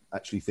media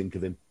actually think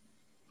of him.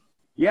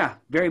 Yeah,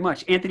 very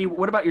much. Anthony,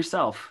 what about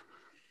yourself?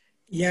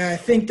 Yeah, I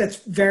think that's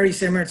very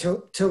similar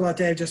to what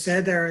Dave just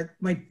said there.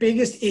 My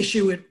biggest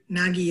issue with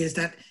Nagy is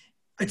that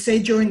I'd say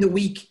during the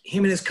week,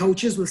 him and his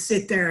coaches will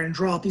sit there and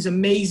draw up these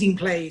amazing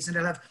plays, and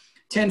they'll have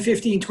 10,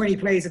 15, 20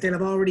 plays that they'll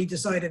have already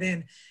decided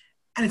in.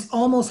 And it's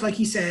almost like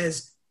he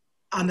says,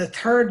 on the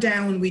third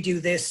down, we do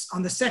this.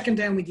 On the second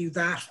down, we do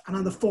that. And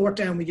on the fourth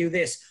down, we do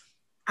this.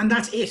 And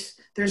that's it.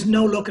 There's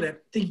no look at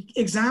it. The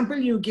example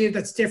you give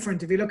that's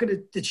different, if you look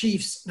at the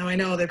Chiefs, now I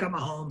know they've got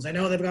Mahomes, I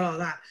know they've got all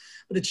that,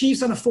 but the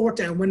Chiefs on a fourth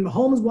down, when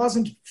Mahomes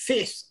wasn't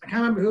fit, I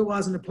can't remember who it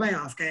was in the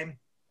playoff game,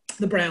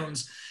 the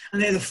Browns,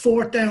 and they had a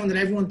fourth down that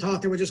everyone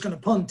thought they were just going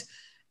to punt,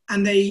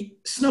 and they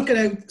stuck it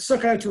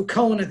out to a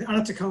cone,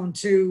 not to cone,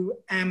 to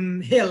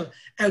Hill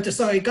out the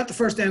side, got the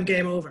first down,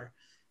 game over.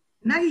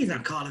 Nagy's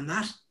not calling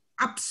that.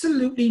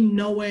 Absolutely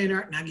no way on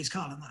earth Nagy's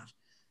calling that.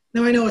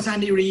 Now, I know it's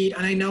Andy Reid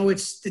and I know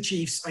it's the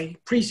Chiefs. I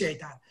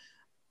appreciate that.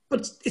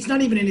 But it's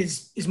not even in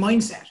his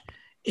mindset.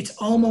 It's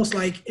almost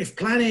like if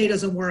plan A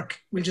doesn't work,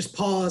 we'll just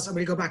pause and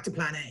we'll go back to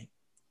plan A.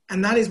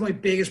 And that is my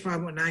biggest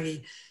problem with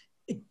Nagy.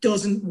 It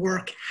doesn't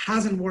work,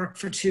 hasn't worked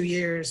for 2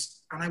 years,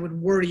 and I would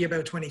worry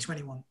about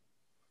 2021.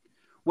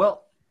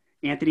 Well,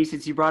 Anthony,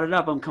 since you brought it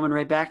up, I'm coming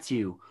right back to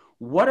you.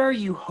 What are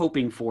you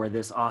hoping for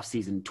this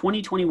offseason?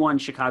 2021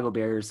 Chicago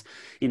Bears,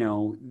 you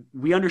know,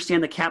 we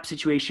understand the cap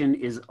situation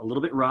is a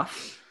little bit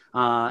rough.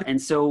 And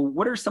so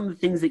what are some of the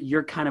things that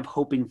you're kind of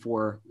hoping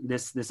for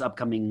this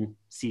upcoming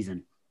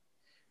season?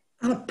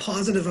 On a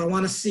positive, I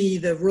want to see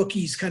the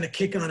rookies kind of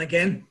kick on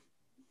again.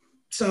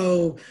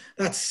 So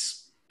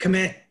that's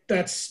Kmet,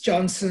 that's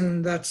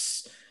Johnson,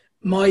 that's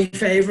my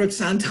favorite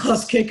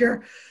Santos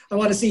kicker. I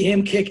want to see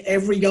him kick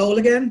every goal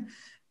again.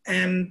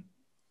 And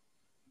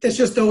there's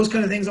just those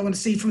kind of things I want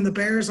to see from the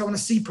Bears. I want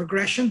to see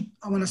progression.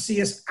 I want to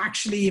see us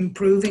actually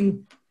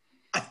improving.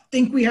 I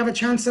think we have a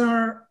chance in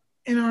our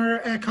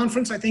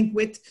conference. I think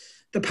with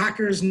the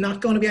Packers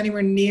not going to be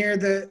anywhere near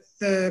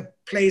the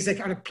players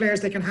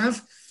they can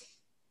have.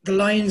 The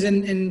Lions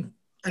and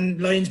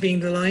Lions being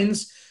the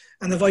Lions,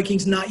 and the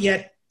Vikings not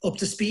yet up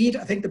to speed.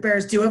 I think the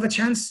Bears do have a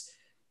chance.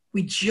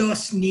 We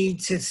just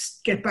need to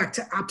get back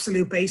to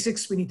absolute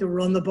basics. We need to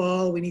run the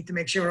ball. We need to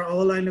make sure our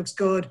O-line looks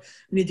good.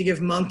 We need to give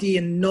Monty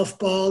enough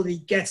ball that he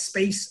gets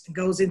space and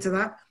goes into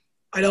that.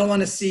 I don't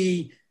want to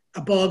see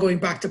a ball going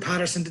back to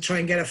Patterson to try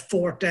and get a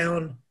fourth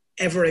down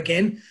ever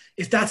again.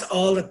 If that's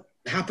all that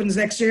happens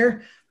next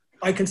year,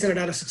 I consider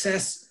that a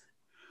success.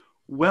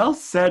 Well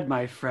said,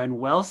 my friend.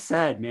 Well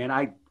said,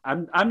 man.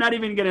 I'm not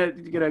even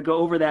gonna go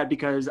over that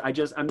because I'm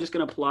just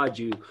gonna applaud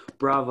you.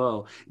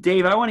 Bravo,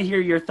 Dave. I want to hear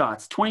your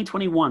thoughts.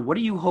 2021. What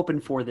are you hoping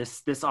for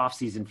this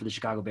offseason for the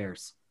Chicago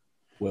Bears?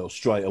 Well,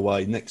 straight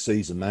away next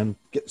season, man,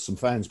 get some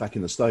fans back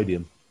in the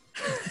stadium.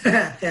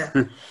 Yeah.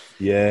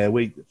 Yeah,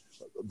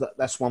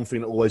 that's one thing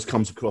that always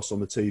comes across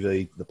on the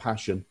TV, the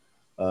passion.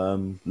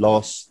 2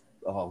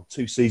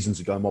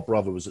 seasons ago, my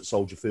brother was at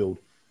Soldier Field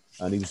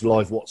and he was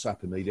live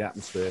WhatsApping me the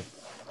atmosphere,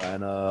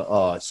 and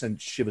it sent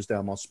shivers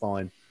down my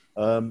spine.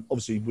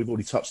 Obviously, we've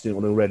already touched on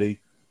it already.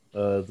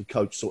 The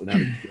coach sorting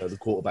out the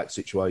quarterback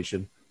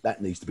situation,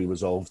 that needs to be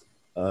resolved.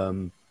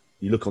 You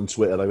look on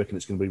Twitter, they reckon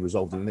it's going to be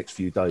resolved in the next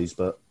few days,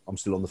 but I'm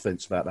still on the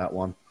fence about that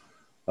one.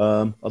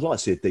 I'd like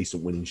to see a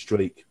decent winning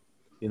streak.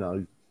 You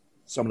know,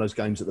 some of those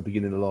games at the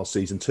beginning of last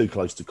season, too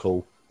close to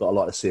call. but I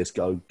like to see us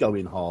go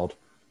in hard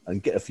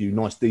and get a few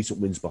nice, decent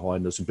wins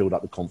behind us and build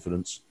up the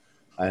confidence.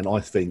 And I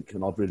think,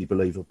 and I really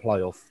believe, a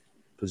playoff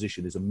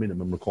position is a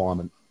minimum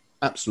requirement,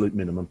 absolute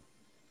minimum.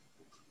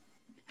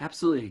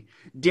 Absolutely.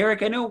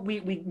 Derek, I know we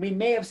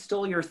may have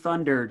stole your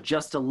thunder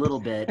just a little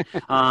bit,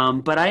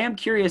 but I am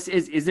curious,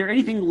 is there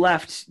anything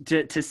left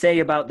to say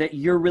about that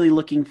you're really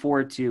looking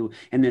forward to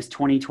in this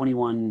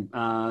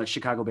 2021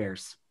 Chicago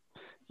Bears?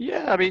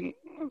 Yeah, I mean,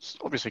 it's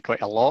obviously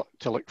quite a lot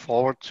to look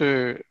forward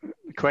to.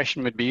 The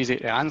question would be easy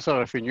to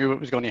answer if we knew what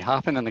was going to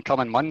happen in the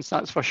coming months,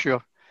 that's for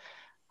sure.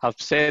 I've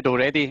said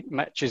already,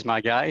 Mitch is my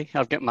guy.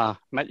 I've got my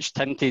Mitch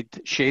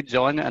tinted shades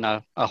on, and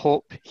I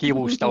hope he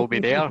will still be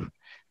there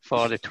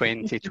for the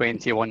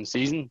 2021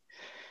 season.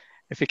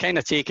 If we kind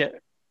of take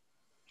it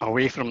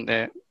away from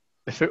the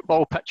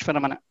football pitch for a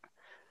minute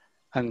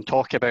and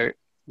talk about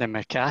the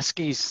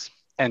McCaskies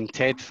and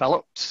Ted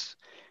Phillips,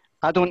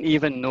 I don't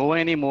even know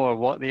anymore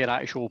what their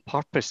actual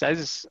purpose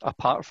is,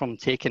 apart from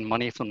taking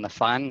money from the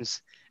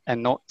fans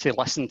and not to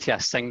listen to a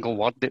single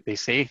word that they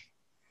say.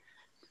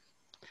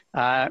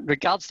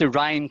 Regards to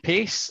Ryan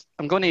Pace,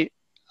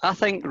 I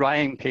think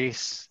Ryan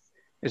Pace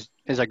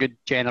is a good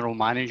general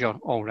manager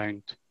all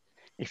round.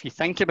 If you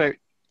think about,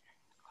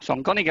 so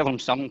I'm going to give him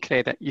some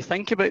credit. You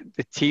think about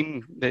the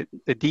team,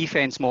 the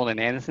defense more than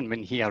anything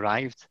when he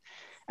arrived,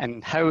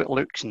 and how it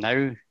looks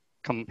now.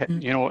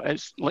 You know,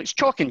 it's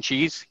chalk and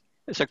cheese.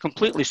 It's a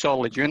completely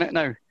solid unit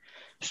now.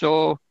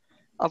 So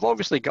I've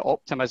obviously got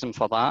optimism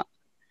for that.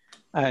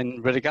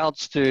 And with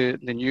regards to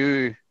the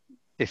new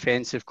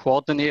defensive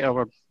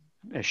coordinator,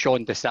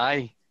 Sean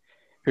Desai,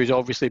 who's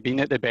obviously been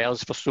at the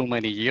Bears for so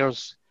many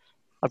years,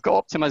 I've got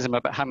optimism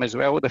about him as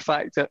well. The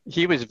fact that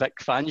he was Vic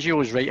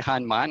Fangio's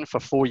right-hand man for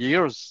 4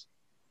 years.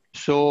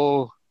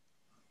 So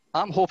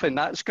I'm hoping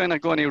that's going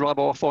to rub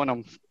off on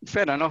him.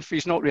 Fair enough,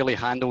 he's not really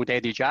handled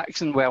Eddie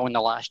Jackson well in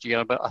the last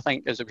year, but I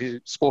think as we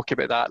spoke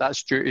about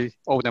that's due to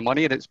all the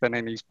money that's been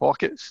in his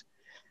pockets.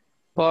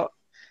 But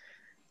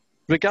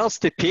regards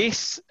to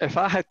Pace, if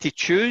I had to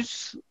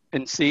choose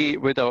and say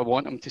would I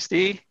want him to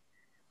stay,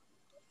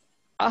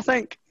 I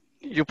think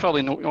you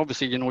probably know,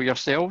 obviously you know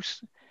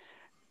yourselves,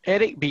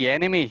 Eric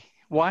Bieniemy,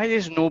 why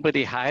is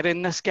nobody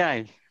hiring this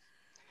guy?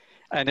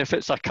 And if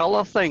it's a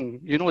colour thing,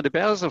 you know, the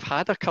Bears have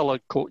had a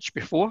coloured coach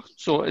before,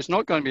 so it's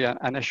not going to be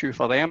an issue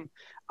for them.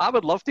 I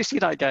would love to see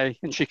that guy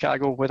in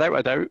Chicago, without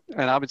a doubt,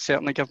 and I would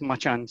certainly give him a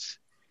chance.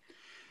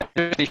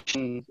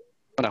 On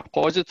a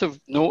positive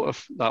note,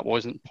 if that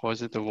wasn't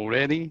positive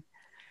already,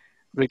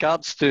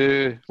 regards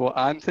to what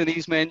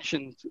Anthony's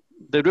mentioned,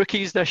 the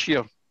rookies this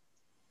year,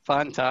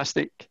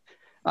 fantastic.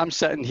 I'm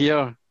sitting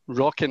here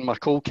rocking my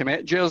Cole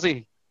Kmet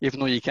jersey, even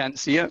though you can't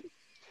see it.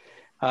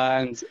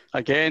 And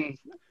again,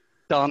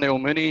 Darnell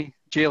Mooney,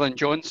 Jalen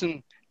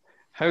Johnson,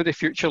 how the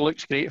future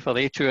looks great for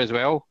they two as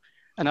well.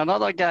 And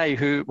another guy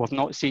who we've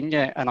not seen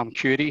yet, and I'm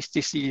curious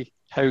to see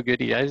how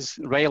good he is,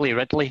 Riley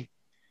Ridley.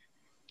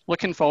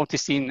 Looking forward to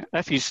seeing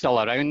if he's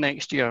still around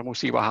next year, and we'll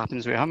see what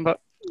happens with him.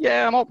 But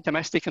yeah, I'm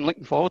optimistic and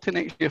looking forward to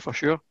next year for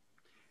sure.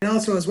 And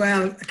also as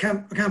well, I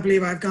can't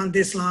believe I've gone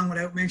this long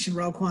without mentioning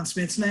Roquan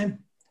Smith's name.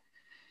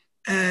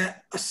 I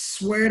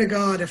swear to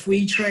God, if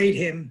we trade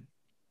him,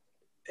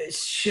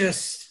 it's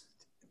just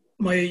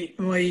my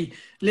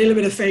little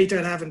bit of faith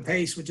I'd have in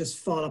Pace would just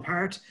fall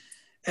apart.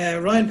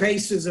 Ryan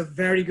Pace is a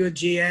very good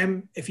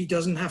GM if he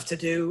doesn't have to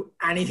do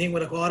anything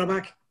with a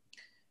quarterback.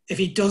 If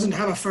he doesn't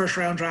have a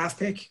first-round draft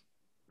pick,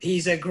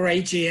 he's a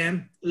great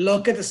GM.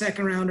 Look at the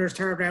second rounders,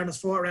 third rounders,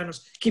 fourth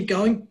rounders. Keep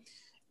going.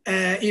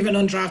 Even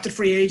undrafted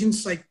free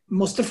agents like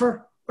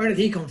Mustafa, where did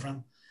he come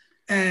from?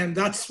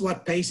 That's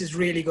what Pace is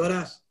really good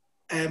at.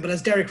 But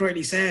as Derek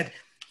rightly said,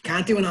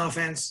 can't do an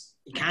offense,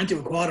 you can't do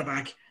a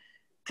quarterback,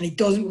 and he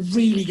doesn't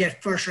really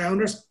get first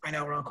rounders. I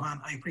know, Roquan,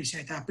 I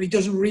appreciate that, but he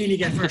doesn't really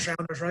get first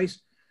rounders, right?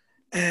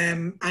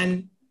 And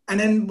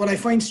then what I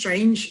find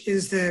strange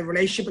is the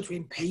relationship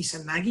between Pace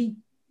and Nagy,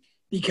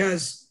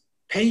 because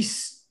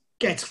Pace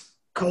gets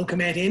Cole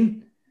Kmet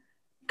in.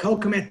 Cole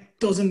Kmet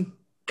doesn't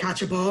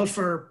catch a ball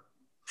for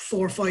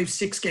 4, 5,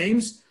 6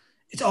 games.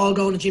 It's all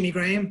going to Jimmy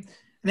Graham. And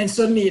then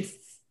suddenly it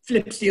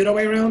flips the other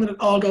way around and it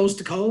all goes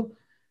to Cole.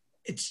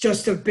 It's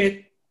just a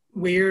bit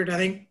weird. I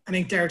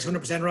think Derek's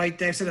 100% right.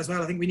 Dave said as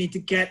well, I think we need to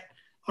get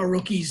our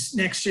rookies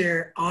next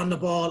year on the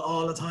ball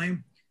all the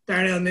time.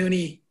 Darnell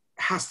Mooney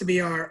has to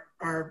be our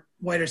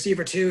wide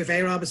receiver too if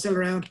A-Rob is still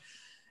around.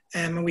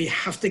 And we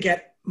have to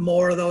get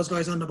more of those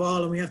guys on the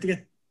ball, and we have to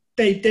get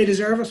they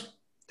deserve it.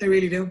 They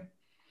really do.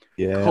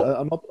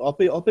 Yeah, I'll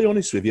be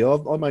honest with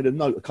you. I made a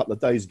note a couple of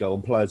days ago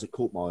on players that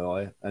caught my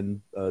eye,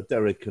 and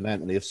Derek and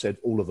Anthony have said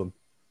all of them.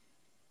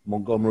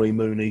 Montgomery,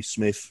 Mooney,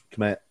 Smith,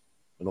 Kmet,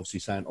 and obviously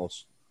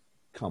Santos.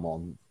 Come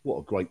on,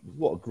 what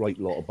a great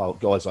lot about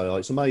guys they are.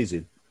 It's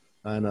amazing,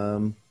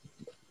 and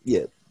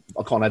yeah,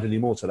 I can't add any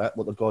more to that.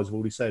 What the guys have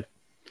already said.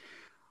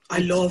 I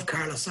love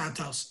Carlos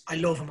Santos. I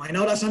love him. I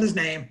know that's not his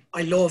name.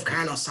 I love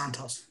Carlos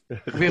Santos.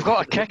 We've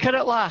got a kicker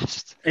at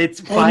last. It's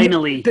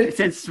finally,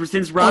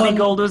 since Robbie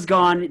Gold was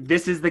gone,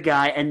 this is the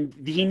guy, and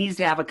he needs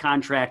to have a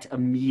contract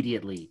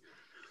immediately.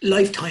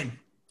 Lifetime.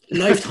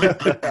 lifetime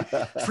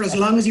Batman for as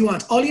long as he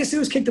wants. All he has to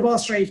do is kick the ball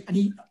straight,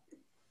 and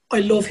I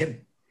love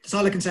him. That's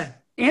all I can say.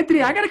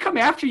 Anthony, I got to come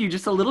after you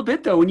just a little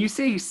bit, though. When you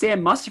say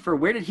Sam Mustipher,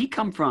 where did he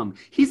come from?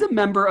 He's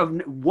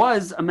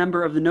was a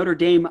member of the Notre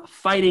Dame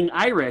Fighting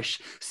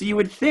Irish. So you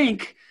would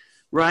think,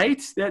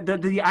 right,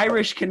 that the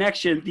Irish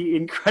connection, the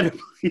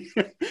incredibly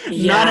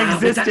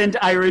non-existent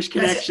Irish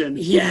connection.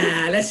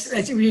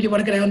 Let's really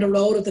want to get down the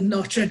road of the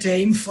Notre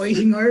Dame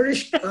Fighting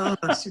Irish. No,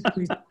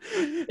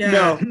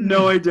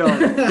 I don't.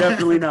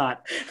 Definitely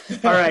not.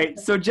 All right,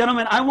 so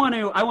gentlemen, I want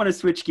to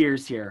switch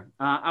gears here.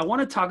 I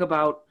want to talk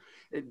about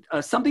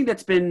something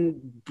that's been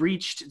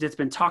breached, that's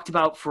been talked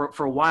about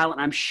for a while,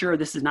 and I'm sure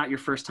this is not your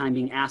first time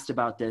being asked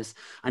about this,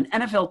 an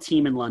NFL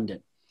team in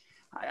London.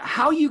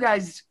 How you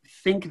guys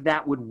think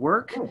that would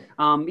work?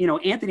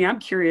 Anthony, I'm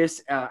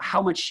curious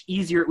how much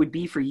easier it would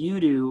be for you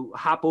to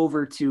hop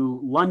over to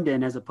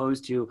London as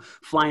opposed to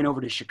flying over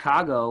to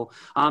Chicago.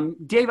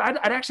 Dave, I'd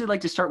actually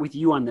like to start with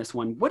you on this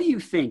one. What do you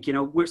think?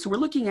 We're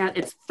looking at,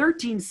 it's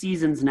 13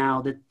 seasons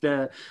now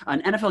that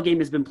an NFL game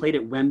has been played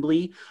at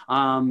Wembley.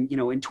 In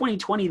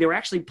 2020, they were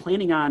actually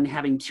planning on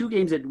having 2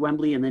 games at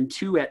Wembley and then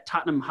 2 at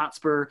Tottenham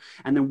Hotspur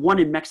and then 1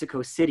 in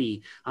Mexico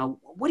City.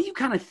 What do you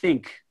kind of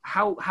think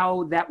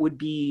how that would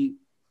be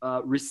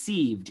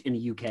received in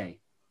the UK?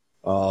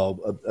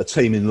 A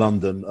team in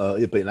London,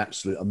 it'd be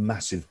a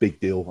massive big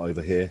deal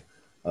over here.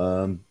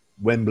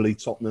 Wembley,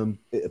 Tottenham,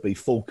 it'd be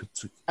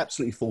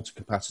absolutely full to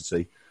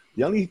capacity.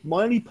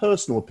 My only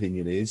personal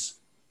opinion is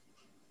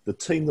the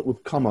team that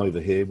would come over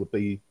here would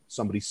be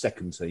somebody's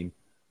second team,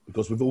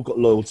 because we've all got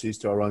loyalties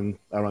to our own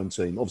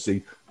team.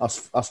 Obviously,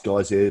 us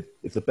guys here,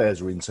 if the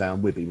Bears are in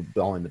town, we'd be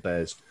behind the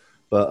Bears.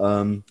 But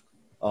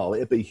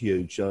it'd be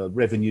huge.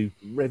 Revenue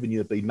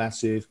would be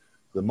massive.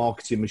 The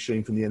marketing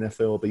machine from the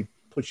NFL will be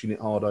pushing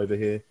it hard over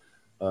here.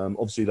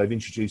 Obviously, they've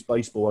introduced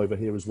baseball over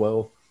here as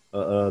well,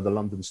 the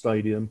London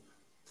Stadium,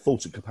 full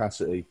to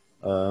capacity.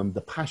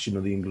 The passion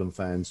of the England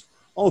fans.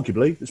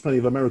 Arguably, there's plenty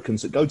of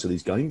Americans that go to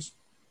these games.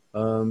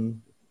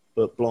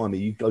 But blimey,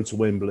 you go to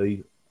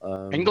Wembley.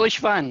 English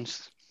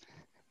fans.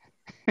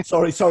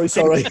 Sorry. I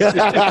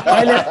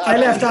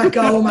left that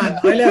go, man.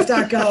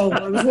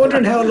 I was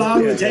wondering how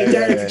long it would take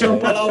Derek to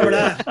jump all over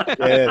that.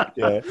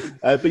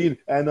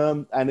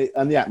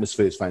 And the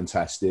atmosphere is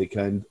fantastic.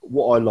 And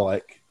what I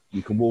like,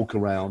 you can walk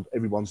around.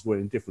 Everyone's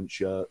wearing different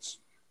shirts.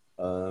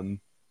 You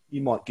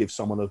might give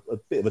someone a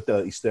bit of a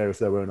dirty stare if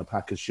they're wearing a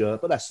Packers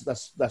shirt, but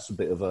that's a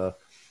bit of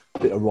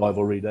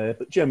rivalry there.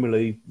 But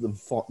generally, the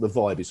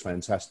vibe is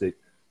fantastic.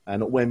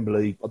 And at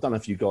Wembley, I don't know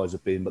if you guys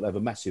have been, but they have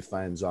a massive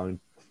fan zone.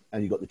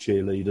 And you've got the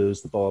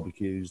cheerleaders, the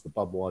barbecues, the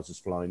Budweiser's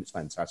flowing. It's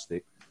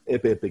fantastic.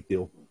 It'd be a big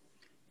deal.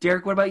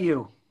 Derek, what about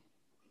you?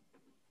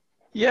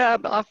 Yeah,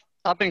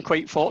 I've been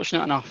quite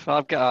fortunate enough.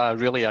 I've got a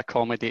really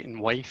accommodating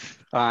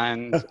wife,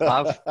 and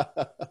I've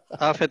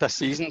had a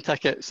season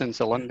ticket since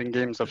the London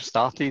games have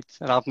started,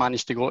 and I've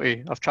managed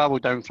to I've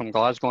travelled down from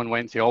Glasgow and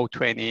went to all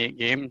 28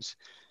 games.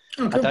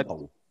 Okay.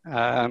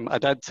 I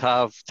did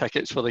have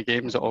tickets for the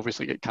games that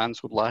obviously get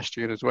cancelled last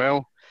year as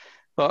well.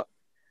 But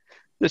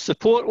the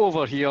support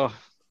over here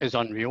is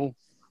unreal.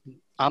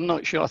 I'm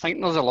not sure. I think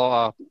there's a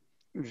lot of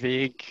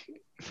vague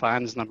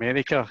fans in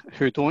America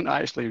who don't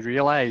actually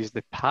realise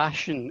the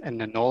passion and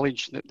the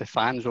knowledge that the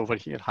fans over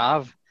here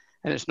have.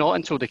 And it's not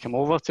until they come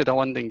over to the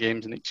London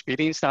games and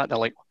experience that, they're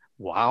like,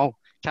 wow,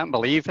 can't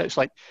believe it. It's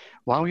like,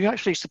 wow, you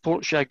actually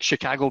support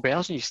Chicago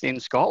Bears and you stay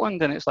in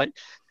Scotland? And it's like,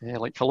 yeah,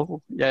 like,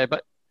 hello. Yeah,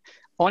 but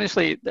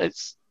honestly,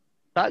 that's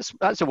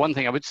the one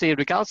thing I would say. In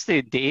regards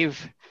to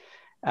Dave,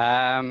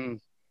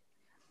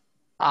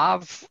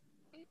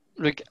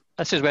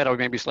 this is where I would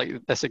maybe slightly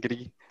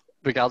disagree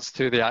regards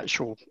to the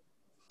actual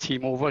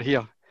team over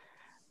here.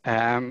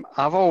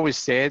 I've always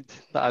said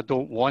that I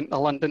don't want a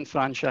London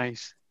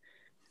franchise.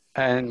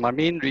 And my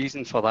main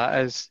reason for that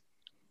is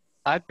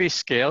I'd be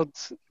scared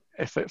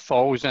if it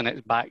falls on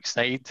its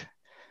backside.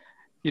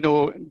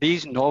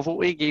 These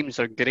novelty games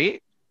are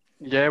great.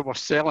 Yeah, we're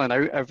selling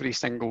out every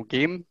single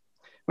game,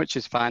 which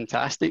is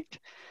fantastic.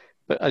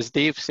 But as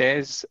Dave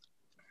says,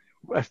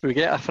 if we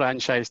get a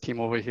franchise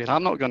team over here,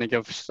 I'm not going to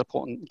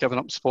giving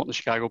up supporting the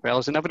Chicago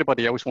Bears, and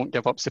everybody else won't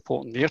give up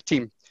supporting their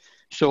team.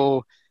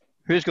 So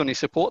who's going to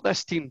support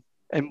this team?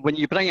 And when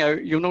you bring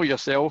out, you'll know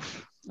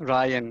yourself,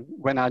 Ryan,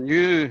 when a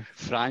new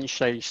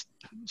franchise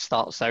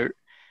starts out,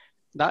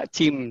 that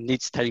team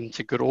needs time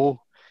to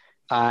grow.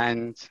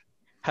 And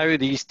how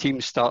these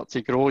teams start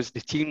to grow is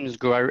the teams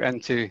go out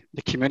into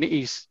the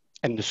communities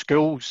and the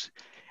schools,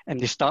 and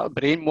they start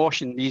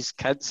brainwashing these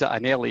kids at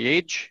an early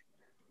age.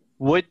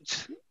 Would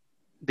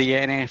the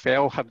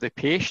NFL have the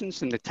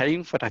patience and the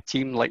time for a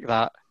team like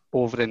that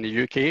over in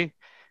the UK?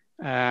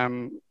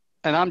 And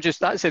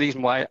that's the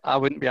reason why I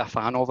wouldn't be a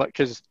fan of it,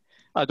 because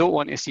I don't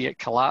want to see it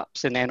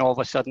collapse and then all of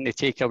a sudden they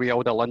take away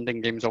all the London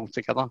games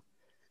altogether.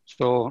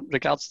 So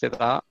regards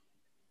to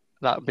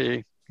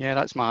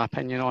that's my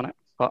opinion on it.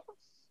 But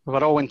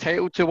we're all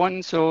entitled to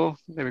one, so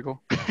there we go.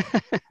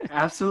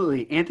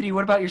 Absolutely. Anthony,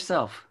 what about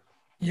yourself?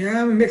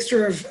 Yeah, I'm a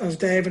mixture of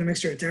Dave and a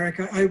mixture of Derek.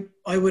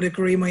 I would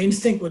agree. My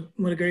instinct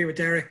would agree with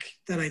Derek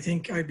that I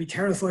think I'd be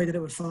terrified that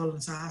it would fall on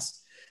its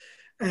ass.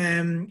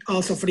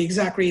 Also, for the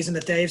exact reason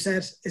that Dave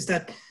said, is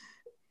that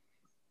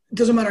it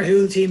doesn't matter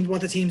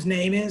what the team's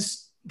name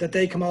is, that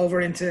they come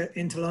over into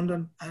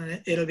London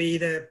and it'll be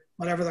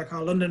whatever they're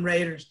called, London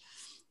Raiders.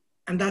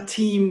 And that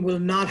team will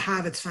not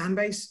have its fan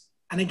base.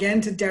 And again,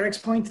 to Derek's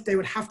point, they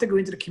would have to go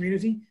into the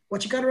community.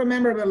 What you got to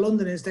remember about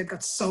London is they've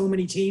got so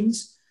many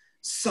teams,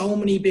 so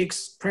many big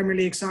Premier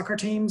League soccer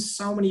teams,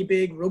 so many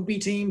big rugby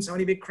teams, so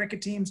many big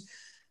cricket teams.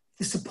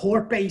 The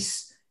support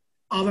base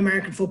of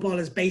American football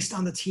is based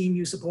on the team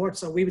you support.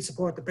 So we would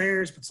support the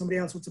Bears, but somebody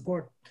else would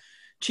support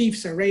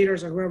Chiefs or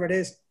Raiders or whoever it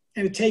is.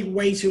 It would take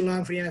way too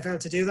long for the NFL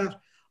to do that.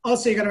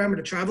 Also, you got to remember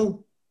the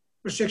travel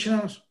restriction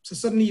on it. So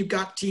suddenly you've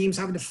got teams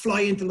having to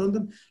fly into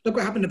London. Look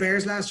what happened to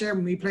Bears last year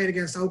when we played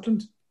against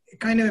Oakland. It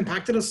kind of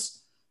impacted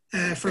us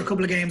for a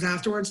couple of games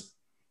afterwards.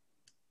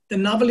 The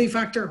novelty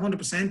factor,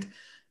 100%.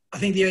 I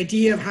think the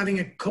idea of having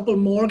a couple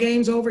more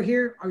games over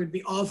here, I would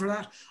be all for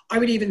that. I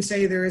would even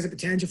say there is a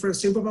potential for a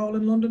Super Bowl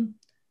in London.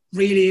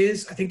 Really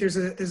is. I think there's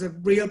a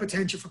real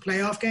potential for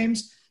playoff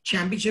games,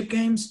 championship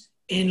games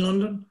in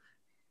London.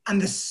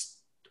 And this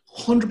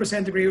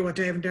 100% agree with what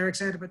Dave and Derek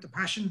said about the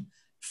passion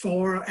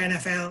for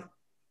NFL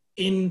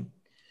in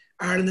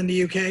Ireland and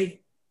the UK.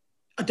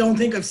 I don't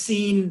think I've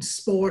seen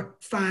sport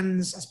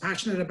fans as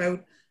passionate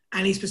about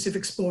any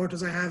specific sport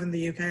as I have in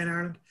the UK and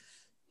Ireland.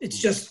 It's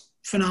just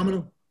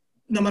phenomenal.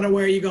 No matter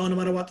where you go, no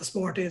matter what the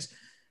sport is.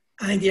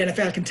 I think the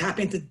NFL can tap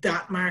into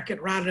that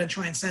market rather than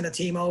try and send a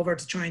team over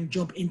to try and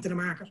jump into the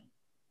market.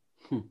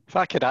 If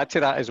I could add to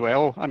that as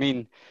well, I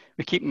mean,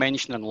 we keep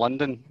mentioning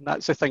London.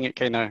 That's the thing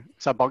that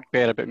it's a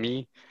bugbear about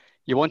me.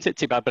 You want it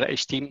to be a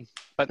British team,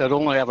 but they're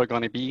only ever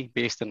going to be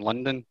based in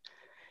London.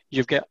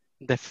 You've got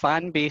the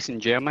fan base in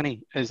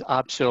Germany is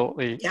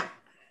absolutely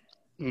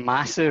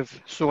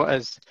massive. So it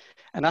is.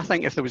 And I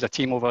think if there was a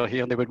team over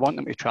here, they would want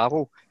them to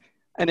travel.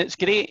 And it's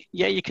great.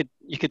 Yeah, you could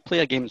play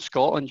a game in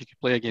Scotland. You could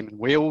play a game in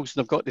Wales.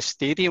 They've got the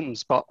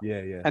stadiums, but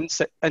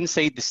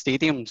inside the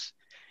stadiums,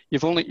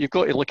 you've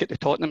got to look at the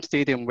Tottenham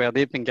Stadium where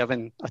they've been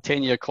given a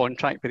 10-year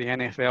contract with the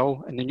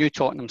NFL. And the new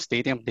Tottenham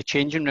Stadium, the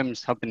changing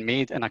rooms have been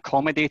made and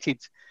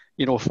accommodated,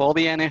 for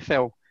the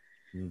NFL.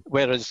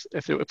 Whereas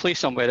if they would play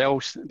somewhere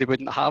else, they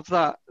wouldn't have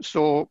that.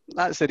 So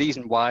that's the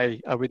reason why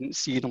I wouldn't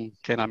see them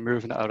kind of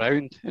moving it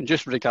around. And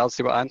just with regards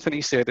to what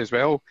Anthony said as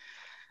well,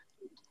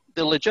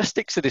 the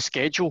logistics of the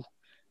schedule.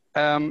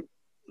 There's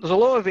a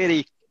lot of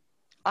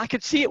I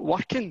could see it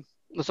working.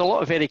 There's a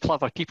lot of very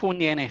clever people in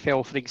the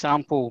NFL, for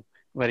example,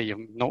 whether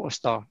you've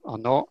noticed or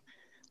not.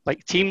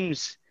 Like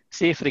teams,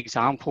 say for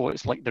example,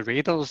 it's like the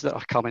Raiders that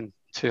are coming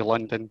to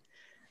London.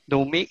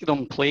 They'll make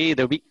them play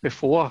the week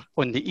before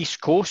on the East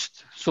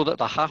Coast so that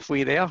they're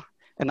halfway there.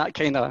 And that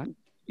kind of,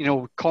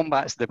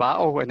 combats the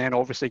battle. And then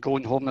obviously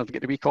going home, they'll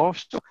get the week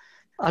off. So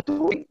I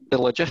don't think the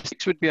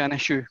logistics would be an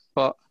issue,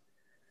 but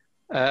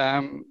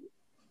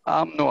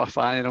I'm not a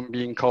fan of them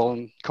being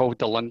called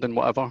the London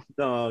whatever.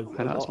 No,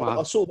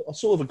 I sort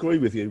of agree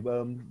with you.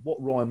 What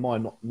Ryan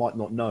might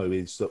not know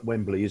is that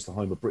Wembley is the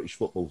home of British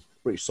football,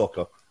 British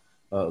soccer,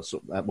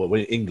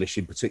 English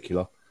in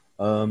particular.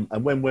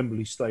 And when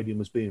Wembley Stadium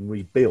was being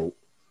rebuilt,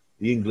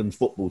 the England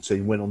football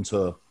team went on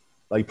tour.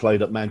 They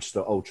played at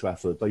Manchester, Old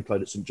Trafford. They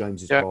played at St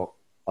James's Park.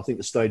 I think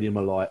the stadium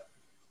alight,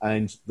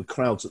 and the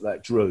crowds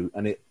that drew,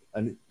 and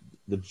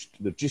the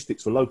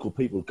logistics for local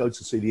people to go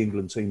to see the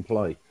England team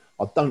play.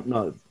 I don't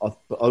know,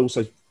 but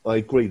I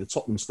agree. The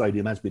Tottenham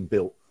Stadium has been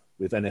built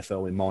with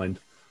NFL in mind,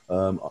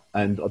 and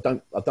I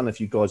don't know if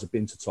you guys have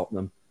been to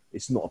Tottenham.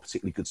 It's not a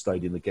particularly good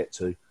stadium to get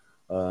to.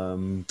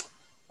 And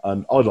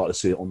I'd like to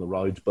see it on the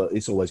road, but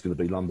it's always going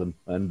to be London.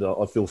 And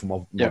I feel for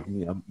my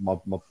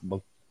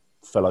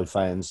fellow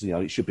fans,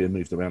 it should be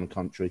moved around the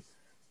country.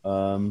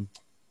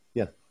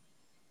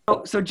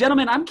 So,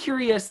 gentlemen, I'm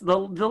curious. The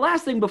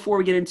last thing before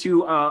we get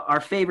into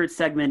our favorite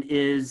segment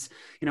is,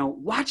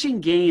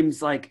 watching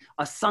games like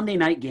a Sunday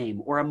night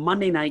game or a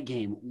Monday night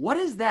game. What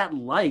is that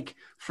like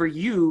for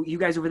you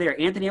guys over there?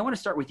 Anthony, I want to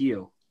start with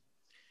you.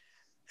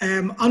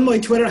 On my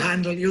Twitter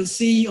handle, you'll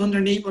see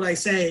underneath what I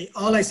say.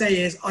 All I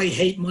say is I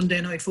hate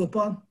Monday Night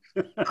Football,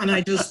 and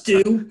I just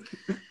do,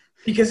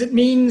 because it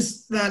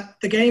means that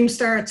the game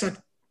starts at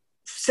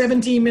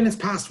 17 minutes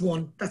past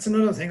 1. That's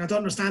another thing. I don't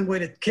understand why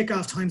the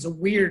kickoff time's a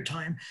weird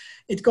time.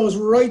 It goes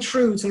right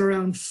through till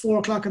around 4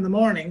 o'clock in the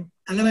morning,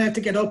 and then I have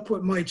to get up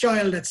with my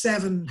child at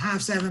 7,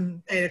 half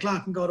 7, 8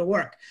 o'clock and go to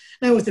work.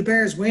 Now, if the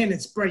Bears win,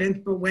 it's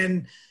brilliant, but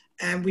when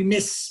we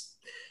miss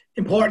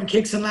important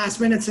kicks in last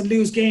minutes and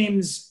lose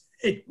games,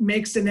 it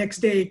makes the next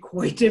day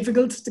quite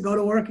difficult to go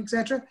to work,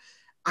 etc.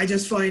 I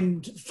just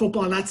find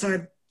football that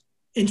side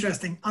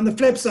interesting. On the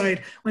flip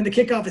side, when the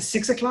kickoff is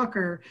 6 o'clock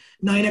or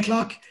 9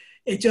 o'clock,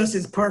 it just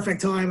is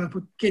perfect time. I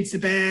put kids to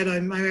bed.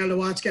 I'm able to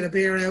watch, get a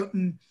beer out,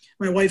 and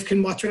my wife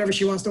can watch whatever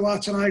she wants to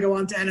watch, and I go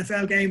on to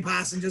NFL Game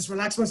Pass and just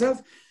relax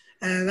myself.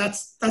 And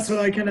that's what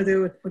I kind of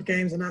do with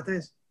games in that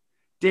days.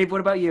 Dave, what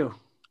about you?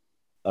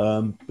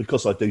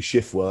 Because I do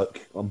shift work,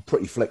 I'm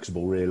pretty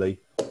flexible, really.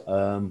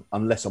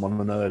 Unless I'm on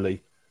an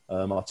early,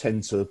 I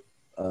tend to.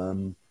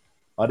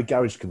 I had a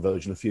garage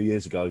conversion a few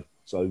years ago,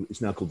 so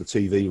it's now called the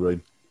TV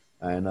room.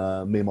 And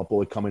me and my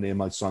boy come in here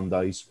most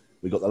Sundays.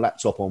 We got the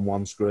laptop on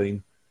one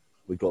screen,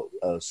 we got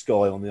Sky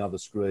on the other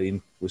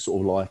screen. We're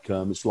sort of like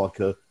it's like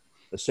a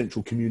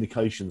central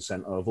communication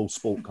centre of all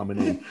sport coming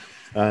in.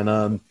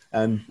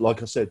 And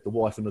like I said, the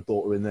wife and the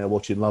daughter in there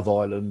watching Love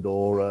Island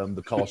or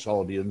the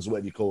Kardashians,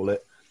 whatever you call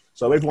it.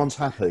 So everyone's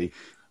happy.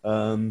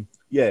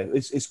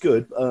 It's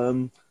good.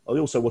 I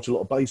also watch a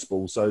lot of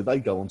baseball, so they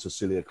go on to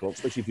silly o'clock,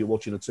 especially if you're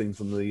watching a team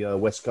from the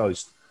West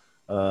Coast.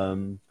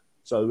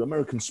 So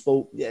American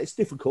sport, yeah, it's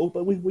difficult,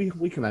 but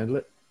we can handle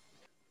it.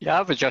 Yeah,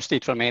 I've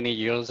adjusted for many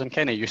years. I'm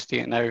kind of used to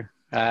it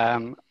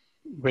now.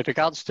 With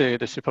regards to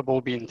the Super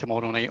Bowl being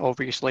tomorrow night,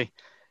 obviously,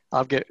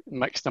 I've got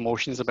mixed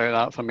emotions about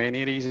that for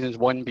many reasons.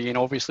 One being,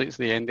 obviously, it's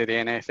the end of the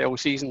NFL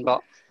season,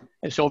 but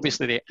it's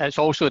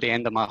also the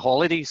end of my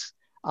holidays.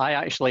 I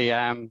actually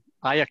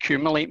I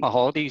accumulate my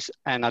holidays,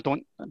 and I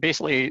don't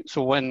basically.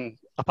 So when,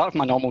 apart from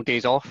my normal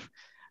days off,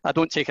 I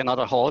don't take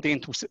another holiday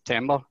until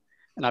September,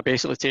 and I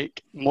basically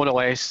take more or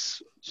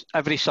less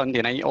every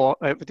Sunday night or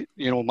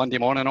Monday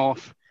morning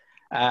off,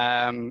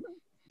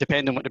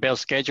 depending on what the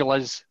Bears' schedule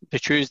is. The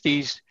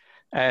Tuesdays,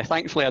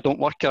 thankfully, I don't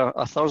work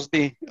a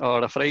Thursday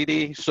or a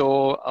Friday,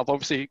 so I've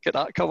obviously got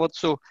that covered.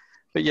 So,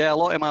 but yeah, a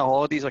lot of my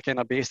holidays are kind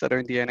of based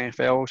around the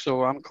NFL,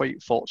 so I'm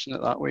quite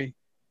fortunate that way.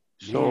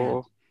 So.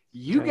 Man.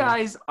 You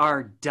guys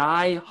are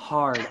die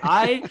hard.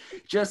 I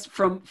just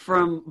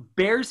from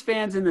Bears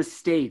fans in the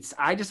States,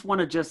 I just want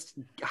to just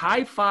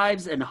high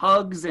fives and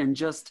hugs and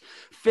just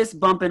fist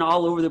bumping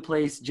all over the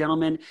place.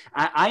 Gentlemen,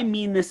 I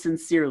mean this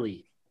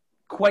sincerely,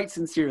 quite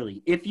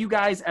sincerely. If you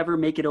guys ever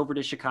make it over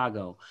to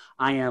Chicago,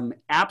 I am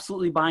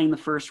absolutely buying the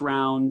first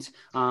round,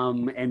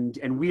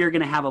 and we are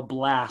going to have a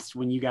blast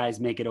when you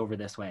guys make it over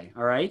this way.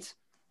 All right?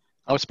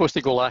 I was supposed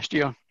to go last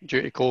year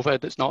due to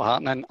COVID. It's not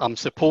happening. I'm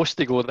supposed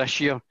to go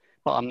this year,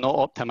 but I'm not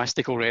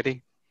optimistic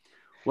already.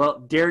 Well,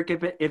 Derek,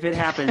 if it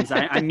happens,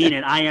 I mean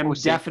it. I am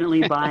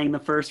definitely buying the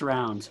first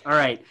round. All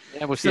right.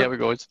 Yeah, we'll see how it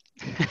goes.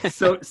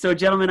 So,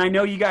 gentlemen, I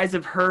know you guys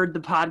have heard the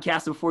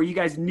podcast before. You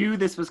guys knew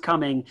this was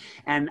coming,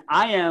 and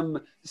I am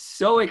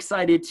so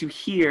excited to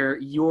hear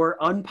your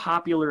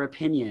unpopular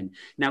opinion.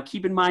 Now,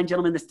 keep in mind,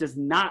 gentlemen, this does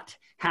not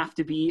have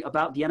to be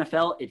about the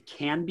NFL. It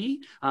can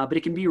be, but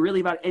it can be really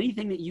about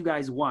anything that you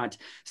guys want.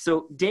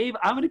 So Dave,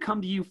 I'm going to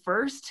come to you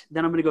first,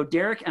 then I'm going to go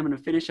Derek. I'm going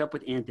to finish up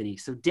with Anthony.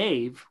 So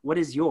Dave, what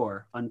is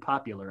your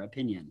unpopular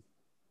opinion?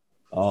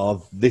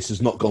 This has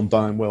not gone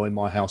down well in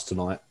my house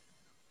tonight.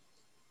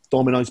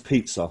 Domino's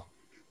Pizza,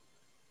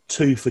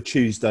 2 for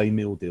Tuesday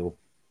meal deal.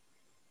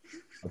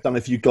 I don't know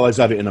if you guys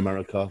have it in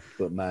America,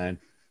 but man,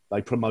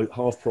 they promote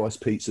half-price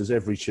pizzas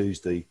every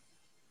Tuesday.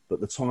 But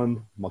the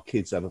time my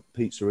kids have a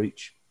pizza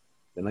each,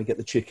 then they get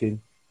the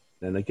chicken,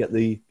 then they get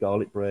the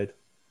garlic bread,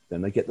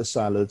 then they get the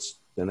salads,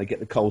 then they get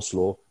the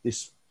coleslaw.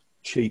 This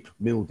cheap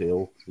meal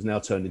deal is now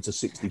turned into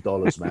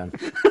 $60, man.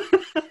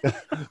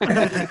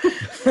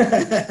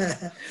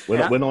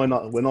 When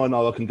I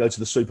know I can go to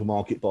the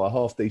supermarket, buy a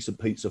half decent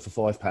pizza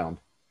for £5,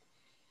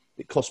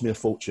 it costs me a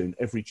fortune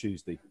every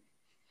Tuesday.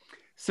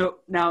 So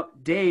now,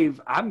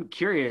 Dave, I'm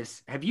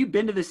curious. Have you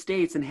been to the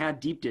States and had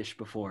deep dish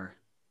before?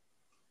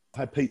 I've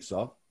had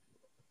pizza,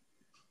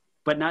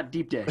 but not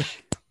deep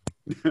dish.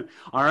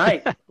 All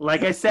right.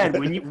 Like I said,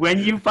 when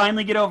you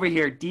finally get over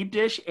here, deep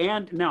dish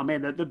and no,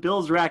 man, the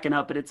bill's racking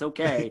up, but it's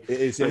okay. It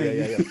is.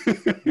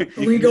 Yeah.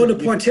 We go to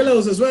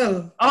Portillo's as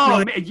well.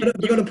 Oh, man, you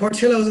go to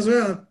Portillo's as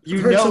well. I've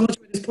heard so much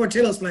about this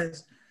Portillo's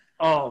place.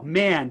 Oh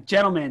man,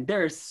 gentlemen,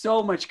 there is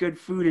so much good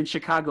food in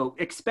Chicago.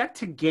 Expect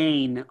to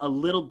gain a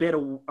little bit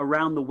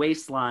around the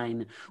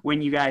waistline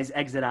when you guys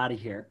exit out of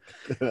here.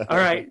 All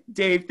right,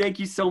 Dave, thank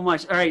you so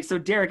much. All right, so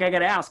Derek, I got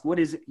to ask, what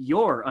is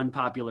your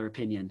unpopular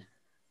opinion?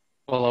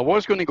 Well, I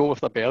was going to go with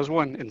the Bears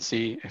one and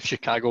see if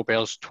Chicago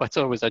Bears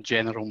Twitter was a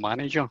general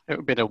manager. It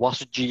would be the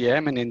worst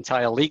GM in the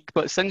entire league.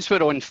 But since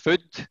we're on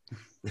food,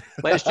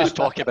 let's just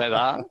talk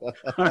about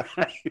that.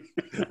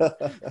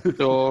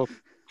 So,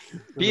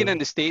 being in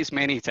the States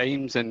many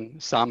times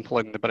and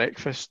sampling the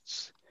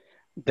breakfasts,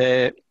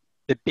 the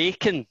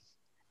bacon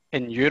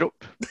in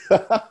Europe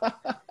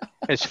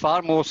is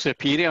far more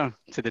superior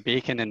to the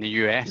bacon in the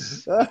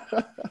US.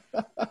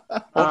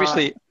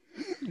 Obviously...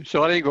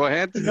 Sorry, go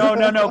ahead.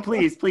 No,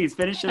 please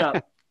finish it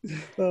up.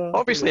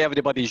 Obviously,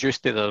 everybody's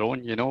used to their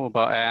own,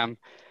 but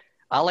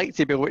I like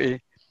to be able to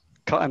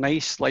cut a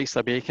nice slice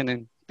of bacon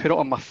and put it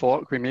on my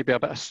fork with maybe a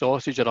bit of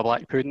sausage or a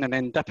black pudding and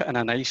then dip it in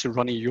a nice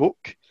runny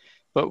yolk.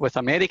 But with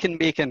American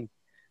bacon,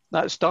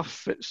 that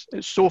stuff, it's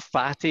so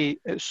fatty,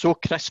 it's so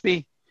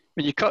crispy.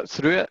 When you cut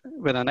through it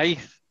with a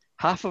knife,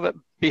 half of it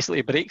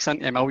basically breaks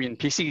into a million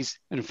pieces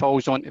and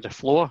falls onto the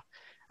floor.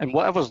 and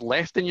whatever's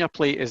left in your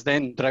plate is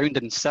then drowned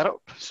in syrup.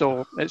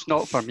 So it's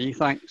not for me,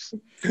 thanks.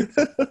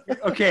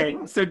 Okay,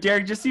 so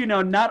Derek, just so you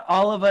know, not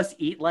all of us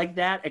eat like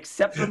that,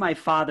 except for my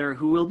father,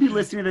 who will be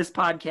listening to this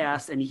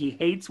podcast, and he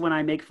hates when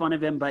I make fun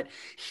of him, but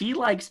he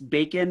likes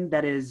bacon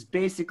that is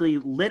basically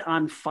lit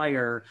on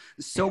fire,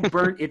 so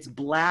burnt it's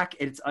black.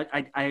 It's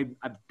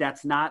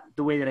that's not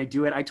the way that I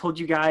do it. I told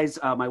you guys,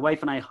 my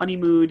wife and I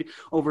honeymooned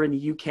over in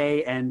the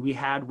UK, and we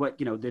had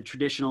the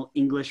traditional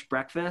English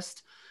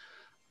breakfast.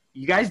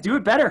 You guys do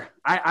it better.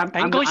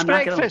 English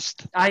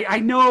breakfast. I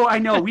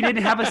know. We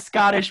didn't have a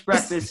Scottish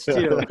breakfast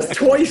too. That's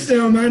twice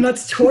now, man.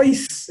 That's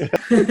twice.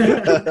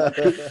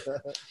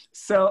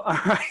 So, all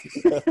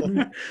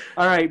right.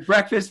 All right.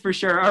 Breakfast for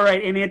sure. All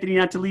right. And Anthony,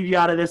 not to leave you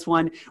out of this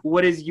one,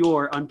 what is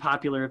your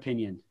unpopular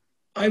opinion?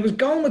 I was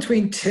going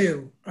between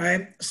two,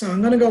 right? So I'm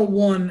going to go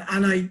one.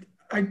 And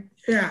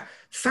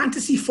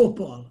fantasy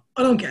football.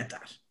 I don't get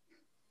that.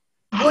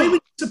 Why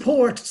would you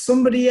support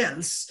somebody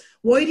else?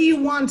 Why do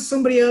you want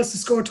somebody else to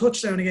score a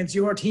touchdown against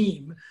your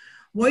team?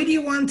 Why do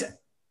you want...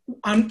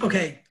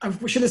 okay, I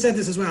should have said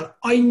this as well.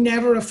 I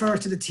never refer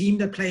to the team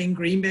that play in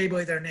Green Bay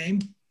by their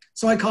name.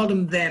 So I call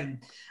them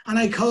them. And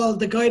I call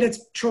the guy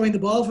that's throwing the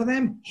ball for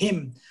them,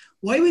 him.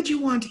 Why would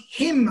you want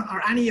him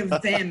or any of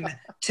them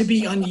to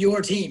be on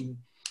your team?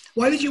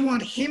 Why would you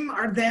want him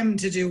or them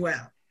to do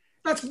well?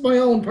 That's my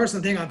own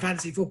personal thing on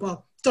fantasy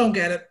football. Don't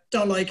get it.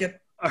 Don't like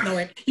it. No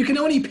way. You can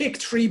only pick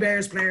 3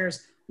 Bears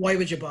players. Why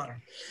would you bother?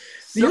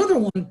 The other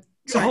one...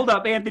 So hold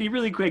up, Anthony,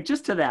 really quick,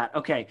 just to that.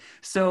 Okay,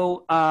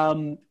 so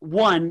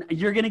one,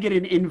 you're going to get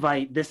an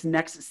invite this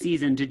next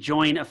season to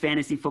join a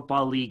fantasy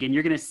football league, and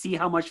you're going to see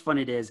how much fun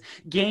it is.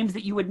 Games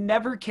that you would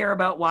never care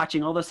about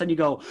watching, all of a sudden you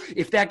go,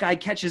 if that guy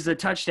catches a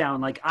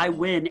touchdown, like I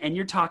win, and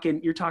you're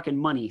talking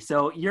money.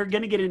 So you're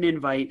going to get an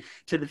invite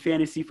to the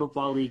fantasy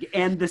football league.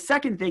 And the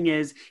second thing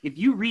is, if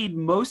you read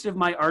most of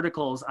my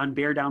articles on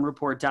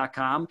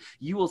beardownreport.com,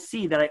 you will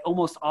see that I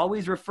almost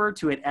always refer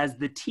to it as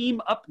the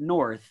team up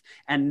north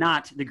and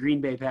not the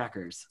Green Bay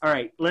Packers. All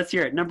right, let's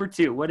hear it. Number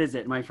 2, what is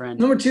it, my friend?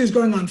 Number 2 is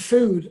going on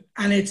food,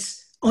 and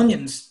it's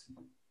onions.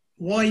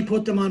 Why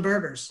put them on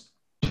burgers?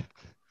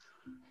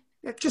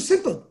 Just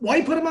simple.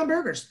 Why put them on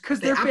burgers?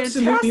 Because they're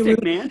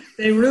fantastic, man.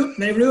 They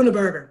ruin a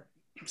burger.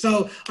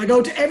 So I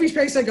go to every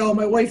place I go.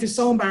 My wife is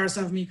so embarrassed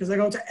of me because I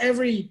go to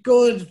every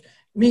good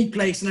meat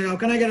place and I go,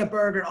 can I get a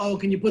burger? Oh,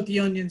 can you put the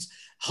onions?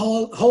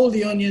 Hold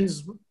the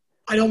onions.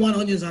 I don't want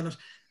onions on it.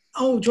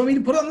 Oh, do you want me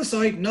to put it on the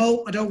side?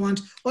 No, I don't want.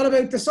 What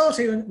about the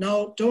saucy?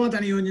 No, don't want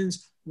any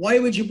onions. Why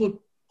would you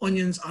put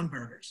onions on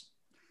burgers?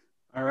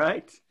 All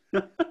right.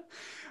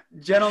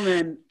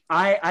 Gentlemen,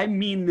 I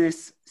mean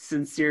this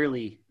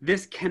sincerely.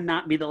 This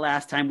cannot be the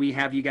last time we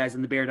have you guys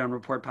in the Bear Down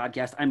Report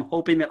podcast. I'm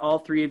hoping that all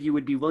 3 of you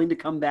would be willing to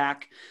come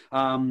back,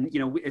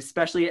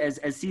 especially as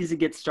season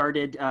gets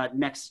started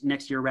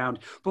next year round.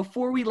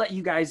 Before we let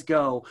you guys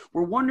go,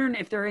 we're wondering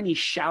if there are any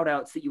shout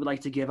outs that you would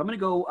like to give. I'm going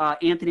to go,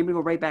 Anthony, I'm going to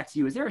go right back to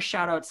you. Is there a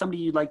shout out,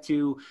 somebody you'd like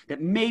to,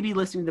 that may be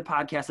listening to the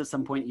podcast at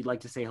some point you'd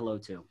like to say hello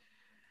to?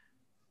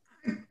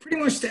 Pretty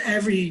much to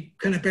every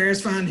kind of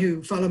Bears fan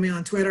who follow me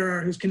on Twitter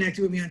or who's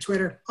connected with me on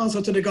Twitter. Also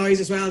to the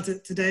guys as well,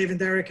 to Dave and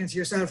Derek and to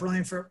yourself,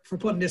 Ryan, for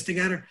putting this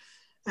together.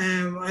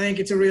 I think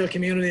it's a real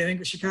community. I think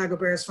the Chicago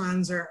Bears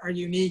fans are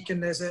unique,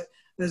 and there's a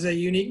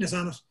uniqueness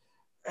on it.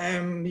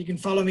 You can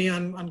follow me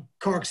on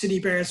Cork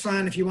City Bears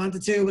fan if you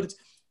wanted to, but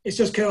it's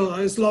just cool.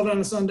 I just love it on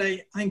a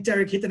Sunday. I think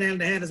Derek hit the nail on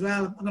the head as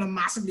well. I'm going to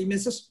massively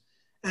miss it.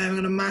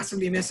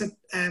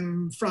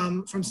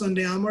 From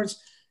Sunday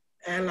onwards.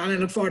 And I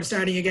look forward to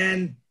starting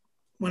again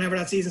whenever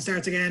that season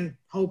starts again.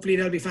 Hopefully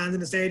there'll be fans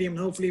in the stadium,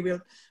 and hopefully we'll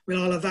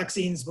all have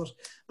vaccines. But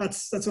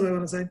that's what I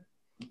want to say.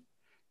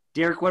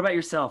 Derek, what about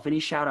yourself?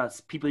 Any shout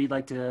outs, people you'd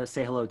like to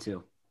say hello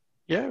to?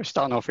 Yeah, we're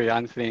starting off with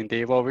Anthony and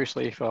Dave,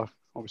 obviously, for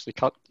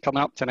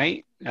coming up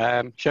tonight.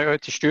 Shout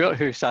out to Stuart,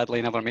 who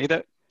sadly never made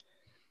it.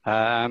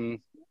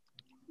 Again,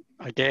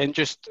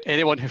 just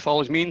anyone who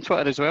follows me on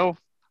Twitter as well.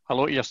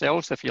 Hello to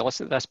yourselves if you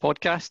listen to this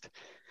podcast.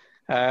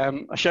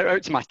 A shout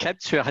out to my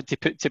kids who I had to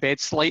put to bed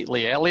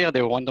slightly earlier.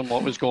 They were wondering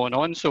what was going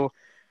on. So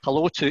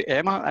hello to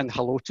Emma and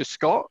hello to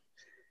Scott.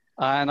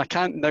 And I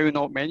can't now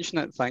not mention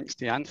it thanks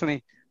to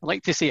Anthony. I'd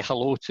like to say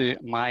hello to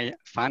my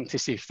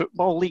fantasy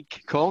football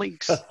league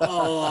colleagues.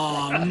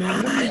 Oh,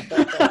 man.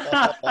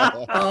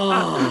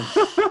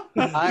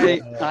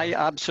 I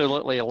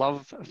absolutely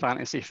love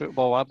fantasy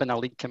football. I've been a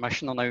league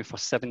commissioner now for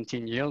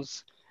 17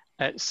 years.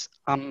 It's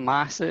a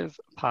massive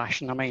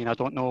passion of mine. I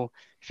don't know.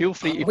 Feel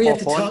free to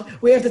pop on.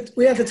 We have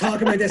to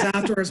talk about this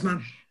afterwards,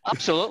 man.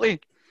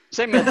 Absolutely.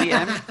 Send me a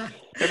DM.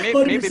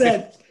 Maybe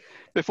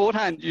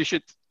beforehand, you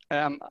should.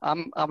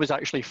 I was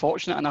actually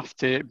fortunate enough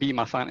to be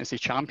my fantasy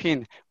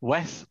champion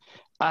with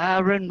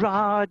Aaron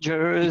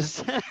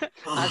Rodgers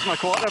as my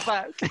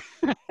quarterback.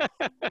 How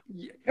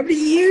many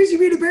years you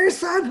been a Bears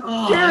fan?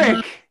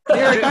 Oh,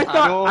 Derek,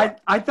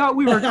 I thought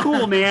we were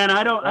cool, man.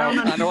 I don't know.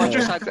 I know.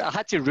 I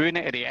had to ruin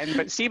it at the end.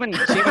 But see when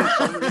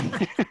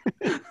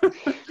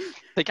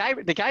the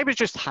guy was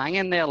just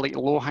hanging there like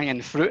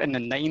low-hanging fruit in the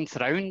 9th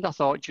round. I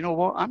thought, you know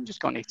what, I'm just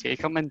going to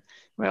take him, and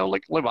well,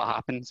 look what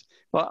happens.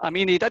 But I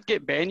mean, he did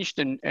get benched,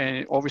 and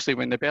obviously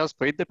when the Bears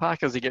played the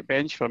Packers, he get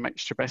benched for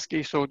Mitch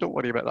Trubisky, so don't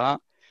worry about that.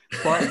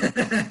 But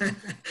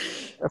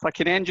if I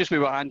can end just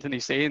with what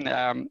Anthony's saying,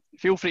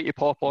 feel free to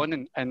pop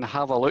on and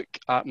have a look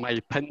at my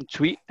pinned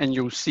tweet, and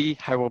you'll see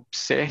how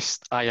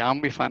obsessed I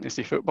am with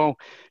fantasy football.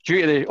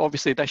 Due to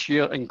obviously this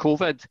year in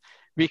COVID,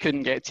 we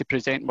couldn't get to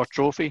present my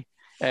trophy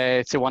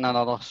to one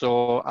another,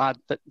 so I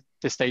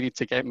decided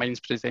to get mine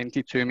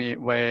presented to me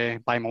by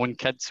my own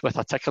kids with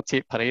a ticker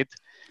tape parade.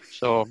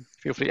 So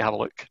feel free to have a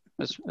look.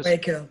 Very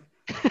cool.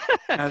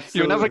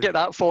 You'll never get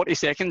that 40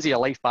 seconds of your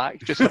life back,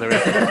 just for the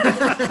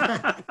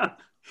record.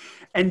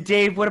 And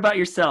Dave, what about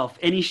yourself?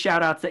 Any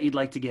shout outs that you'd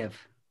like to give?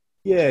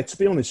 Yeah, to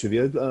be honest with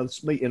you,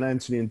 meeting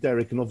Anthony and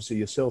Derek and obviously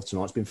yourself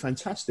tonight, it's been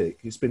fantastic.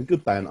 It's been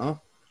good banter.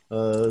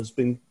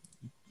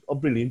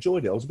 I've really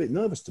enjoyed it. I was a bit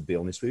nervous, to be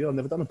honest with you. I've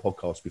never done a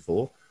podcast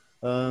before.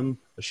 A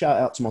shout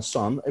out to my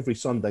son. Every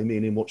Sunday, me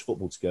and him watch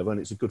football together, and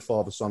it's a good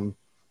father-son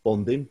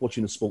bonding,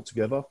 watching the sport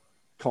together.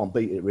 Can't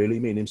beat it, really.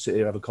 Me and him sit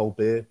here, have a cold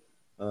beer.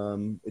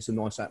 It's a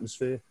nice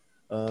atmosphere.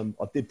 I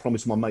did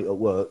promise my mate at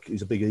work,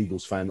 he's a big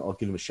Eagles fan, I'll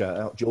give him a shout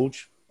out.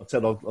 George, I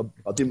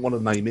didn't want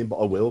to name him, but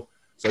I will.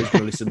 So he's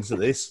going to listen to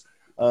this.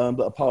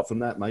 But apart from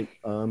that, mate,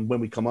 when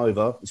we come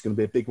over, it's going to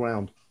be a big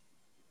round.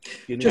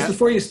 Just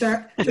before you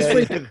start,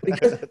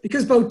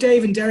 because both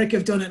Dave and Derek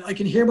have done it, I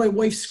can hear my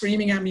wife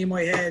screaming at me in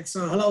my head.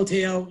 So hello,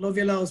 Theo. Love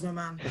you loads, my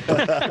man.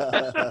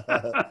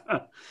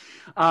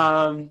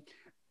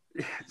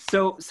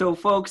 So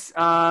folks,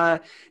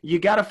 you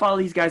got to follow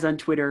these guys on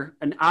Twitter,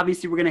 and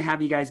obviously we're going to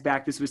have you guys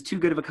back. This was too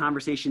good of a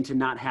conversation to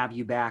not have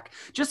you back.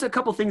 Just a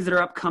couple things that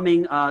are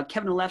upcoming.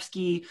 Kevin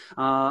Olefsky,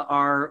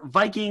 our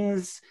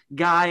Vikings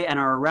guy and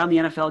our Around the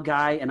NFL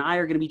guy, and I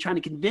are going to be trying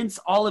to convince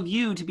all of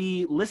you to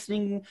be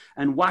listening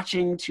and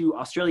watching to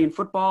Australian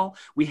football.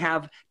 We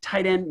have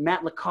tight end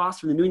Matt Lacoste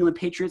from the New England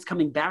Patriots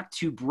coming back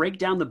to break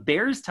down the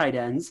Bears tight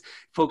ends.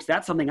 Folks,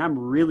 that's something I'm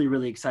really,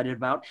 really excited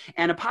about.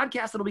 And a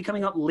podcast that'll be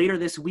coming up later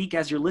this week.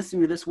 As you're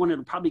listening to this one,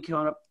 it'll probably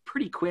come up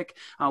pretty quick.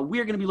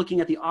 We're going to be looking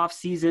at the off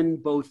season.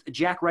 Both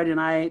Jack Wright and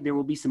I, there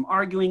will be some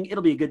arguing.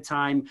 It'll be a good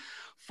time.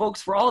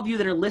 Folks, for all of you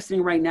that are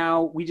listening right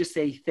now, we just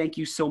say thank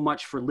you so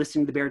much for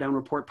listening to the Bear Down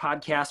Report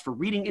podcast, for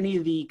reading any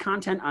of the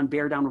content on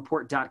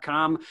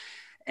beardownreport.com.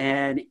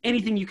 And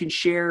anything you can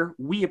share,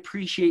 we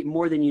appreciate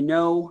more than you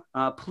know.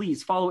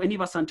 Please follow any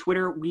of us on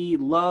Twitter. We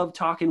love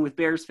talking with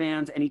Bears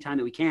fans anytime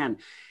that we can.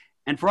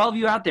 And for all of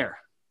you out there,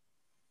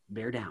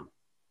 bear down.